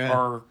are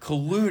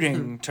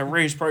colluding to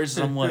raise prices.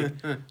 I'm like,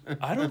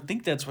 I don't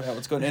think that's how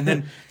it's going. And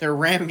then they're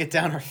ramming it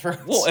down our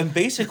throats. Well, and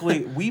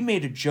basically, we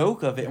made a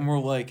joke of it, and we're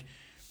like,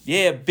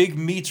 yeah, big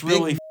meat's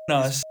really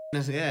us.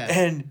 Yeah.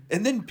 And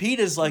then Pete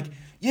is like,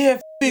 yeah,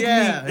 big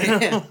meat.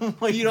 Yeah.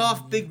 Like, eat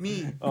off big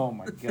meat. Oh,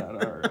 my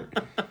God. All right.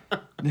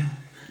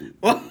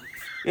 What?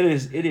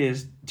 It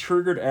is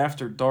triggered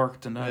after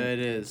dark tonight. It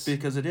is.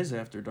 Because it is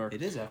after dark.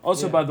 It is after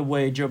Also, by the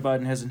way, Joe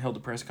Biden hasn't held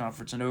a press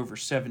conference in over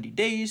 70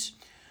 days.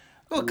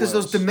 Well, because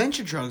those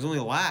dementia drugs only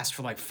last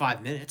for like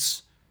 5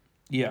 minutes.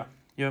 Yeah.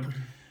 Yep.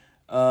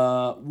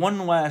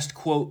 One last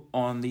quote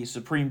on the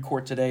Supreme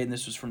Court today, and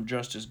this was from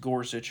Justice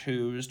Gorsuch,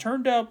 who has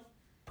turned out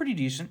pretty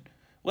decent.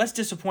 Less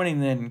disappointing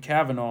than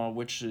Kavanaugh,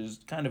 which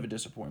is kind of a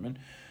disappointment.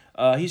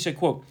 He said,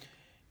 quote,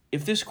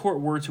 "If this court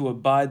were to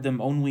abide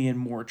them only in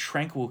more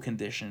tranquil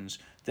conditions,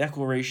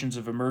 declarations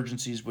of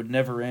emergencies would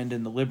never end,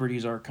 and the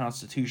liberties our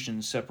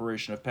Constitution's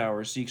separation of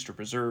powers seeks to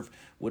preserve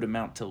would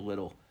amount to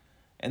little."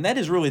 And that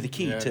is really the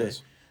key to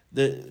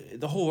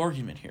the whole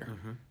argument here,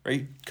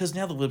 right? Because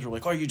now the libs are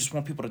like, "Oh, you just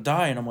want people to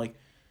die," and I'm like,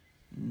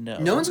 no.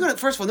 No one's gonna.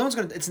 First of all, no one's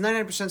gonna. It's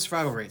 99%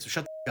 survival rate, so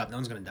shut the up. No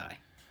one's gonna die.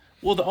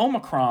 Well, the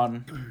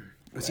Omicron.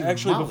 even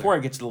Actually, milder. before I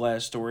get to the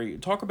last story,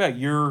 talk about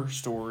your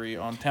story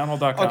on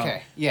townhall.com.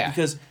 Okay, yeah.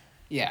 Because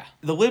Yeah.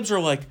 the libs are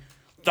like,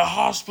 the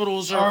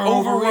hospitals are Are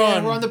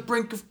overrun. We're on the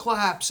brink of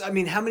collapse. I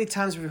mean, how many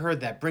times have we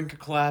heard that? Brink of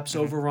collapse,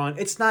 overrun.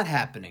 It's not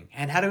happening.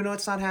 And how do we know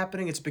it's not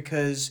happening? It's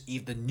because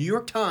the New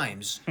York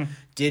Times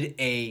did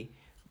a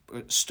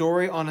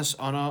story on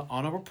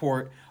a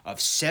report of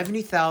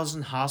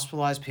 70,000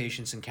 hospitalized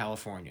patients in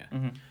California.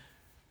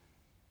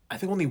 I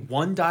think only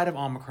one died of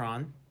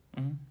Omicron.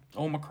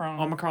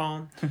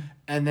 Omicron.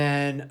 And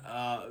then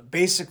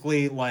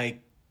basically,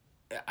 like,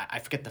 I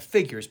forget the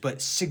figures,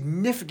 but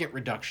significant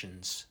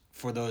reductions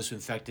for those who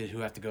infected who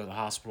have to go to the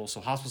hospital.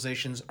 So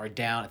hospitalizations are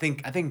down. I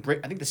think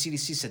the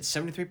CDC said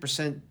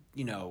 73%,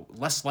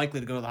 less likely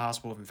to go to the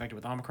hospital if infected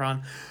with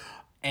Omicron.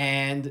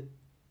 And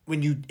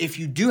if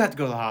you do have to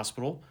go to the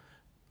hospital,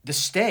 the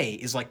stay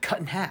is like cut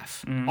in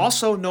half.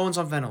 Also, no one's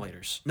on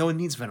ventilators. No one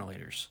needs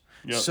ventilators.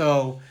 Yep.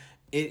 So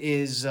it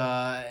is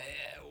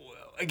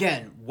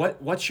again,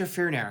 what's your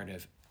fear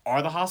narrative?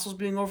 Are the hospitals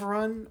being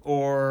overrun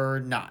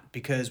or not?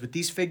 Because with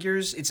these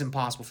figures, it's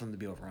impossible for them to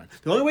be overrun.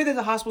 The only way that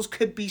the hospitals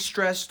could be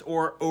stressed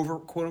or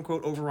quote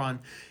unquote overrun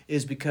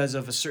is because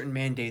of a certain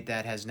mandate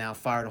that has now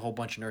fired a whole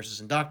bunch of nurses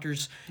and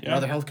doctors and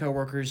other healthcare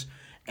workers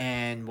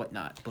and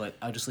whatnot. But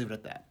I'll just leave it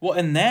at that. Well,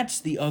 and that's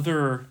the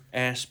other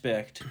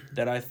aspect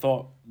that I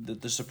thought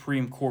that the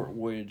Supreme Court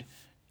would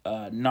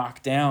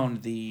knock down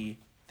the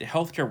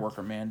healthcare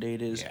worker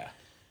mandate is. Yeah.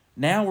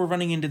 Now we're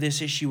running into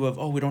this issue of,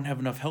 we don't have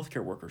enough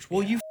healthcare workers.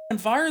 Well, you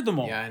fired them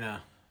all. Yeah, I know.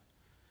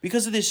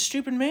 Because of this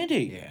stupid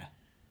mandate. Yeah.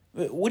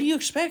 What do you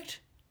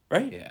expect?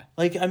 Right? Yeah.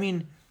 Like, I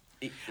mean,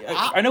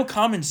 I know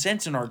common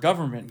sense in our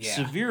government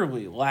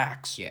severely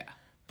lacks. Yeah.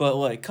 But,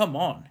 like, come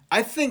on.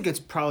 I think it's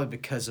probably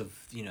because of,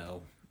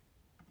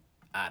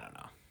 I don't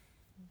know.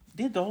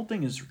 Yeah, the whole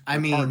thing is I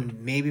retarded. mean,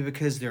 maybe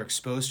because they're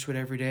exposed to it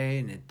every day,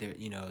 and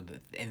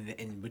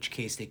in which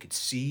case they could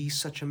see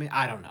such a.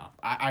 I don't know.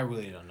 I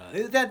really don't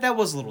know. That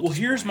was a little. Well,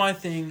 here's my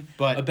thing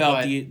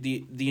about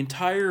the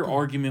entire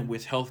argument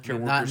with healthcare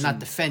workers. Not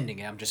defending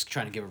it. I'm just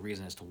trying to give a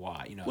reason as to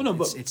why.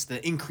 It's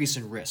the increase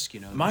in risk.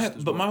 My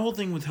whole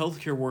thing with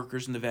healthcare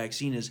workers and the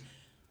vaccine is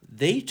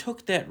they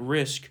took that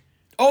risk.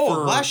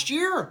 Last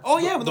year. Oh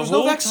yeah, when there was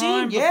no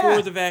vaccine.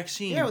 Before the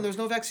vaccine. Yeah, when there was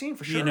no vaccine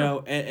for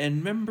sure. And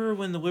remember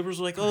when the liberals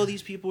were like,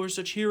 these people are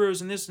such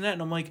heroes and this and that,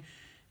 and I'm like,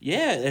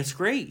 yeah, that's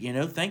great.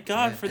 Thank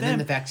God for them. And then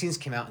the vaccines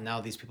came out, and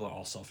now these people are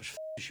all selfish.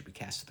 They should be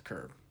cast to the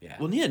curb. Yeah.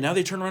 Well, yeah. Now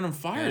they turn around and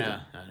fire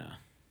them. I know.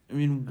 I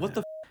mean, what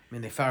the. I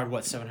mean, they fired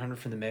 700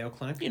 from the Mayo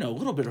Clinic. A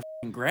little bit of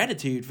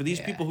gratitude for these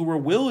people who were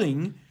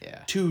willing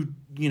to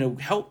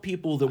help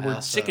people that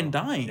were sick and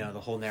dying. The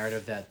whole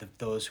narrative that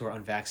those who are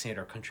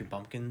unvaccinated are country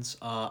bumpkins.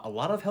 A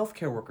lot of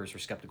healthcare workers are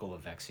skeptical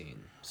of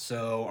vaccine.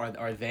 So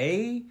are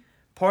they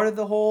part of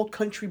the whole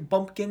country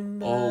bumpkin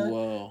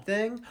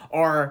thing?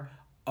 Are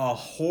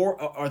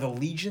the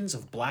legions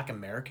of Black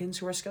Americans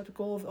who are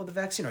skeptical of the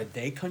vaccine? Are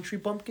they country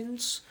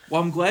bumpkins?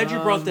 Well, I'm glad you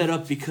brought that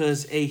up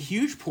because a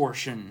huge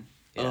portion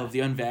of the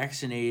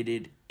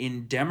unvaccinated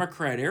in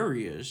Democrat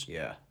areas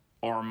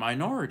are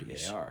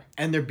minorities. They are.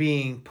 And they're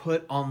being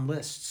put on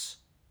lists.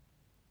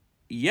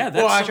 Yeah,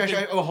 that's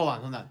hold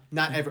on.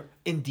 Not ever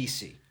in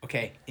DC,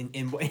 okay?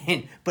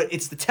 But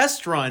it's the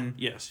test run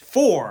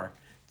for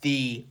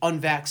the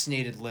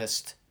unvaccinated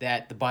list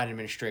that the Biden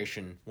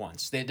administration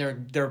wants.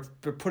 They're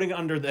putting it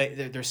under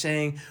they're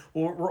saying,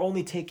 well, we're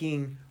only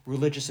taking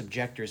religious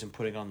objectors and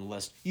putting it on the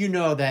list. You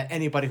know that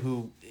anybody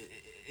who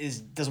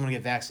doesn't want to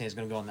get vaccinated is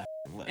going to go on that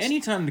list.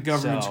 Anytime the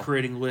government's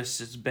creating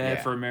lists, it's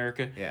bad for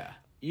America. Yeah.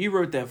 You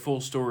wrote that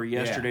full story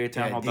yesterday at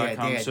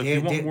townhall.com. So if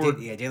you want more...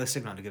 Daily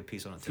Signal did a good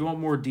piece on it, too. If you want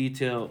more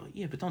detail...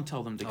 Yeah, but don't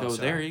tell them to go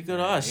there. You go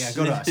to us. Yeah,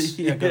 go to us.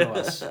 Go to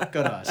us.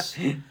 Go to us.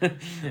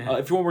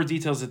 If you want more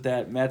details at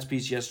that, Matt's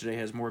piece yesterday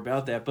has more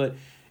about that. But,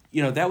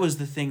 that was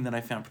the thing that I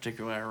found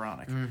particularly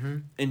ironic. Mm-hmm.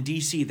 In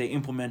D.C., they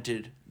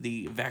implemented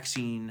the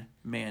vaccine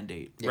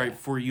mandate, right?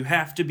 For you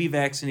have to be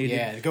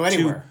vaccinated to go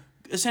anywhere.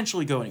 To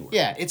essentially go anywhere.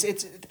 Yeah, it's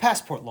the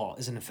passport law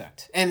is in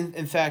effect. And,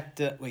 in fact,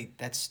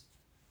 what's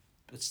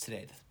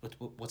today?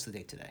 What's the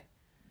date today?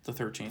 The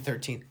 13th.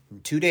 13th.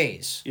 In 2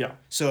 days. Yeah.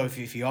 So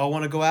if you all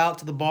want to go out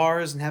to the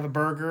bars and have a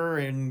burger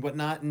and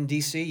whatnot in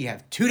D.C., you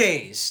have 2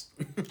 days.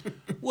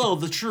 Well,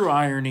 the true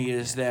irony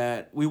is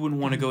that we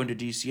wouldn't want to go into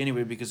D.C.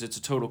 anyway because it's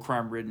a total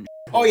crime-ridden.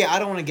 Oh, yeah, I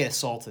don't want to get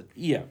assaulted.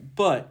 Yeah,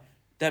 but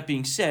that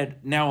being said,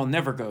 now I'll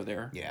never go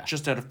there. Yeah.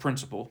 Just out of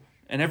principle.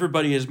 and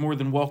everybody is more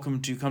than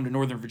welcome to come to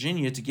Northern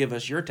Virginia to give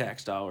us your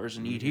tax dollars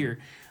and eat here.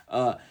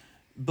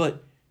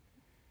 But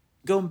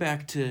going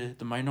back to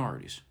the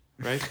minorities,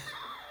 right?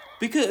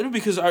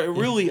 because I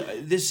really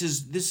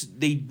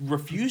they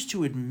refuse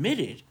to admit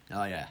it.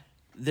 Oh yeah.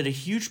 That a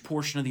huge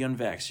portion of the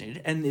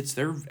unvaccinated, and it's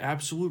their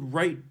absolute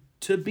right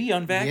to be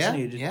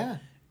unvaccinated,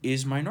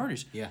 is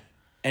minorities. Yeah.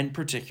 And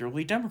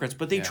particularly Democrats,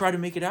 but they try to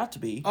make it out to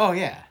be. Oh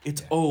yeah.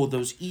 It's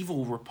those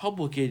evil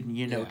Republican,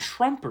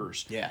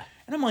 Trumpers. Yeah.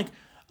 And I'm like,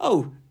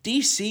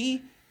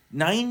 DC,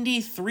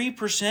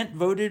 93%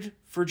 voted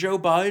for Joe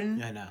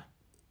Biden. I know.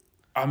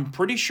 I'm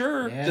pretty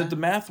sure that the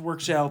math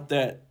works out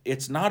that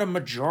it's not a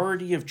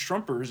majority of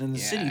Trumpers in the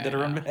city that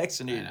are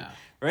unvaccinated,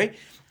 right?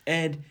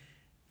 And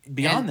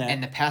beyond that,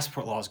 and the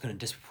passport law is going to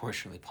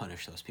disproportionately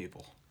punish those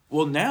people.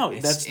 Well, now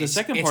that's the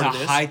second part of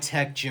this. It's a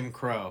high-tech Jim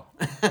Crow.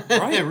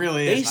 Right. It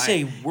really is. They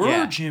say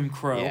we're Jim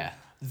Crow. Yeah.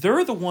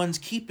 They're the ones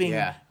keeping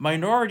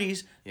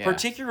minorities,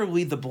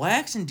 particularly the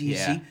blacks in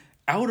D.C.,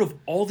 out of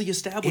all the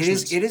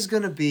establishments. It is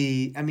going to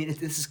be, I mean,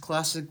 this is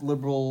classic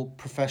liberal,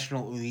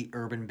 professional, elite,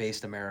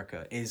 urban-based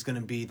America. It is going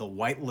to be the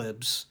white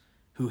libs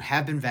who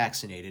have been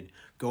vaccinated,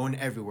 going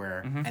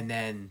everywhere, and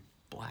then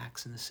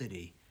blacks in the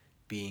city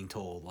being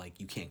told, like,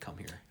 you can't come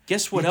here.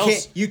 Guess what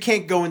else? You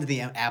can't go into the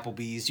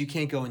Applebee's. You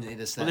can't go into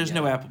this, that, Well, there's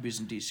no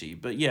Applebee's in D.C.,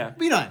 but yeah.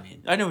 But you know what I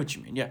mean. I know what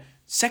you mean, yeah.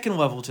 Second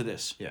level to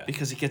this,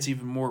 because it gets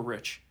even more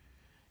rich.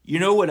 You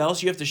know what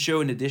else you have to show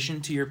in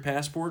addition to your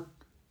passport?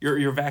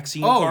 Your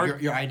vaccine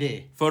card? Your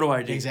ID. Photo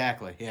ID.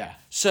 Exactly, yeah.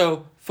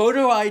 So,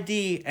 photo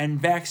ID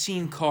and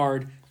vaccine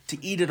card to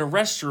eat at a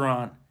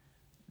restaurant,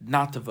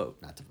 not to vote.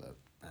 Not to vote.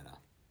 I know.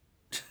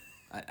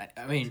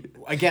 I mean,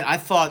 again, I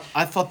thought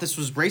this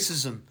was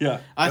racism.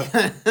 Yeah.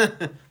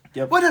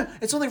 Yep. But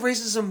it's only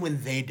racism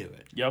when they do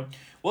it. Yep.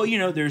 Well,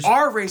 there's...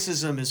 Our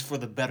racism is for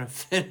the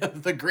benefit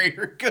of the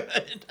greater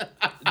good.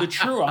 The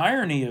true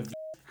irony of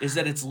is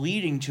that it's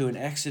leading to an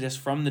exodus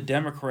from the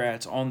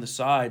Democrats on the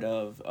side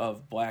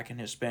of Black and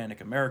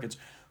Hispanic Americans,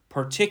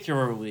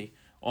 particularly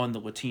on the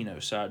Latino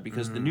side,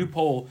 because the new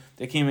poll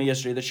that came out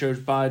yesterday that shows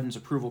Biden's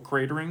approval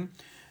cratering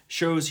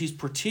shows he's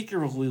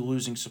particularly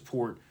losing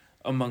support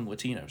among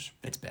Latinos.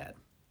 It's bad.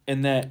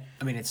 And that...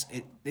 I mean,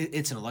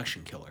 it's an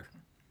election killer.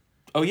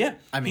 Oh, yeah.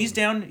 I mean...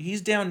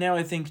 He's down now,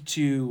 I think,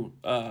 to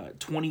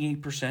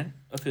 28%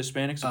 of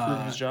Hispanics approve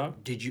of his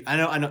job. Did you... I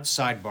know,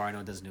 sidebar, I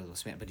know it doesn't do with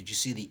Hispanic, but did you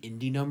see the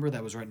Indy number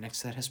that was right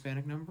next to that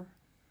Hispanic number?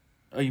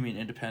 Oh, you mean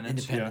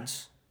independents?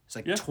 Independents.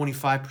 Yeah. It's like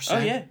 25%. Oh,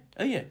 yeah.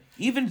 Oh, yeah.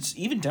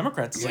 Even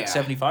Democrats, it's like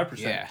 75%.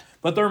 Yeah.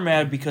 But they're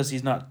mad because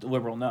he's not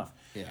liberal enough.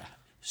 Yeah.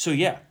 So,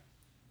 yeah.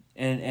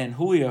 And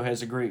Julio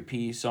has a great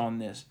piece on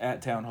this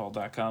at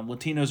townhall.com.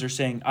 Latinos are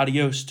saying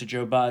adios to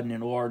Joe Biden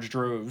in large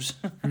droves.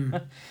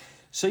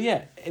 So,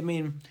 yeah, I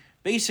mean,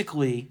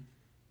 basically,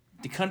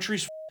 the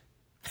country's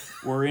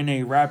we're in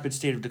a rapid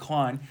state of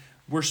decline.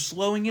 We're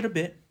slowing it a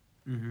bit.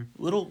 Mm-hmm.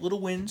 Little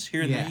wins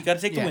here and there. You got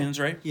to take the wins,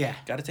 right? Yeah.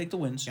 Got to take the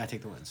wins. Got to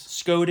take the wins.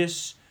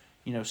 SCOTUS,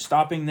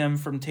 stopping them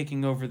from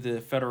taking over the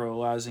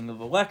federalizing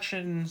of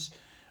elections.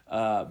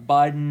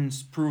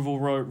 Biden's approval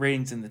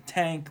ratings in the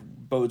tank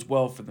bodes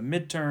well for the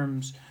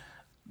midterms.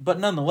 But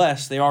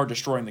nonetheless, they are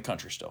destroying the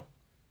country still.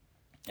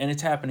 And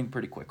it's happening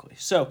pretty quickly.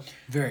 So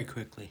very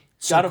quickly.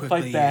 Gotta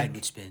fight back.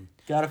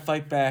 Gotta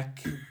fight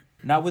back.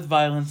 Not with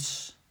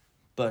violence,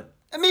 but...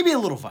 And maybe a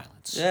little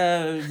violence.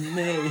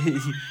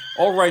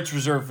 All rights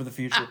reserved for the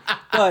future.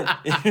 But...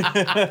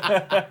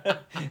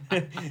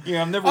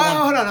 I'm never...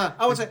 Hold on.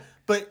 I would say...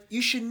 But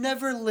you should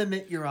never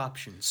limit your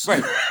options.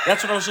 Right.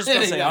 That's what I was just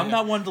going to say. I'm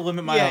not one to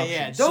limit my options.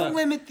 Yeah. Don't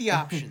limit the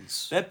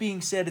options. That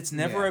being said, it's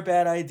never a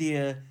bad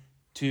idea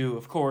to,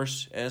 of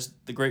course, as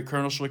the great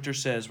Colonel Schlichter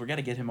says, we got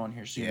to get him on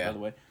here soon, by the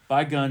way,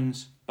 buy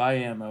guns, buy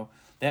ammo.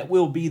 That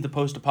will be the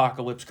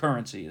post-apocalypse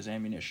currency is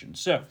ammunition.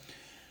 So,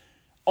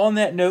 on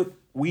that note,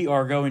 we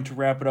are going to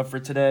wrap it up for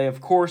today.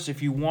 Of course,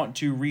 if you want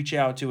to reach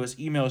out to us,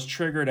 email is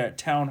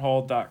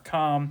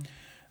triggered@townhall.com.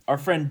 Our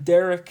friend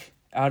Derek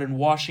out in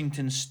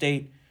Washington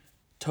State,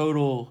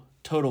 total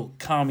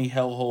commie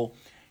hellhole,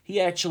 he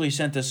actually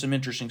sent us some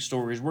interesting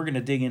stories. We're going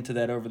to dig into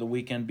that over the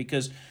weekend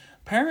because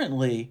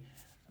apparently,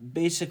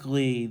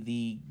 basically,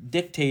 the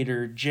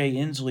dictator Jay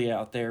Inslee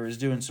out there is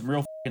doing some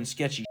real fucking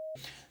sketchy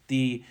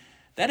shit.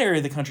 That area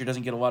of the country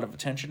doesn't get a lot of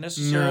attention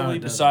necessarily,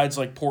 besides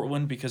like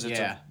Portland, because it's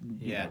a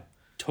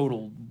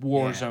total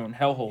war zone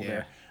hellhole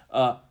there.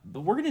 But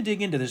we're going to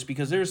dig into this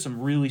because there's some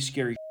really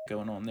scary shit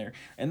going on there.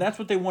 And that's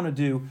what they want to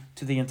do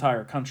to the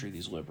entire country,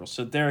 these liberals.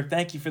 So, Derek,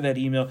 thank you for that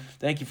email.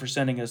 Thank you for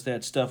sending us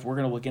that stuff. We're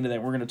going to look into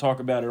that. We're going to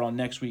talk about it on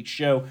next week's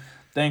show.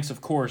 Thanks,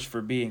 of course,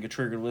 for being a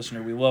Triggered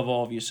listener. We love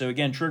all of you. So,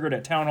 again,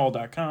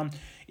 triggered@townhall.com.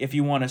 If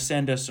you want to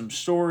send us some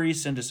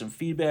stories, send us some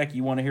feedback,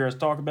 you want to hear us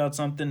talk about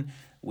something,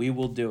 we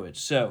will do it.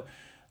 So,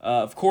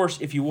 of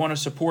course, if you want to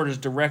support us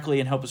directly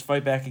and help us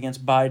fight back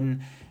against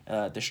Biden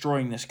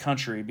destroying this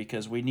country,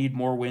 because we need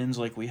more wins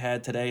like we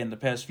had today in the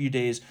past few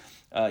days,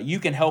 you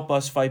can help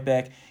us fight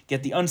back.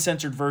 Get the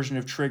uncensored version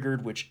of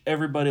Triggered, which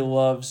everybody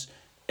loves.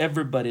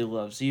 everybody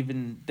loves.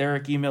 Even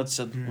Derek emailed,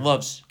 said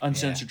loves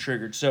Uncensored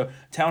Triggered. So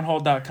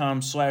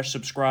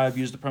townhall.com/subscribe.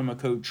 Use the promo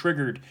code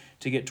TRIGGERED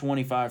to get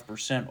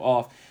 25%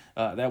 off.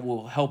 That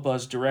will help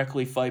us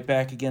directly fight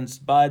back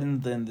against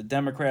Biden, then the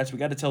Democrats. We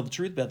got to tell the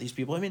truth about these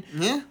people. I mean,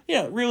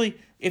 really,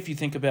 if you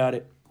think about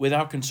it,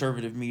 without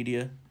conservative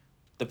media,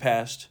 the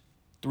past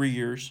 3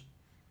 years,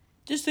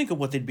 just think of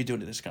what they'd be doing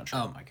to this country.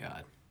 Oh my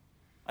God.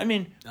 I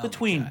mean,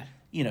 between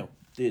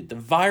the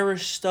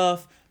virus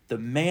stuff, the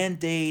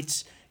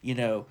mandates,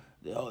 the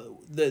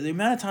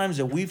amount of times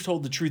that we've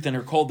told the truth and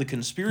are called the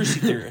conspiracy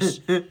theorists,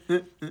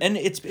 and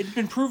it's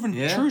been proven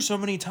true so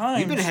many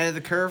times. You've been ahead of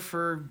the curve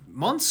for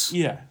months.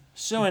 Yeah.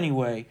 So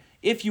anyway,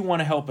 if you want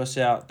to help us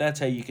out, that's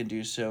how you can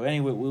do so.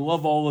 Anyway, we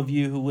love all of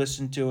you who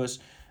listen to us.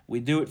 We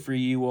do it for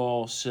you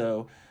all.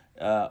 So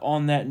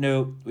on that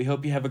note, we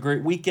hope you have a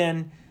great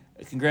weekend.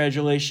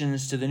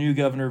 Congratulations to the new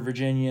governor of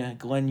Virginia,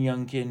 Glenn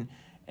Youngkin,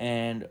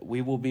 and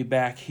we will be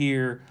back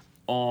here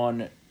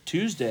on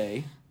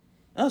Tuesday.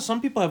 Oh,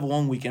 some people have a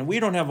long weekend. We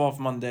don't have off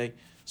Monday.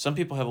 Some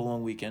people have a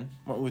long weekend.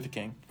 Martin Luther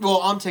King. Well,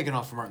 I'm taking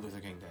off for Martin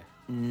Luther King Day.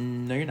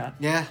 No, you're not.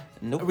 Yeah.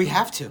 Nope. We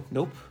have to.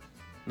 Nope.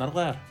 Not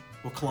allowed.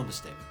 Well, Columbus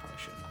Day, we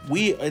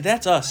probably shouldn't.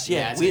 That's us.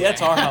 Yeah.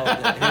 That's our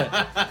holiday.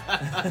 Yeah.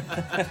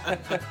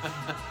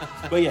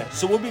 But yeah,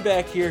 so we'll be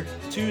back here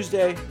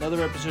Tuesday.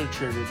 Another episode of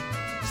Triggered.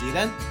 See you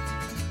then.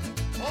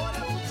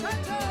 Oh,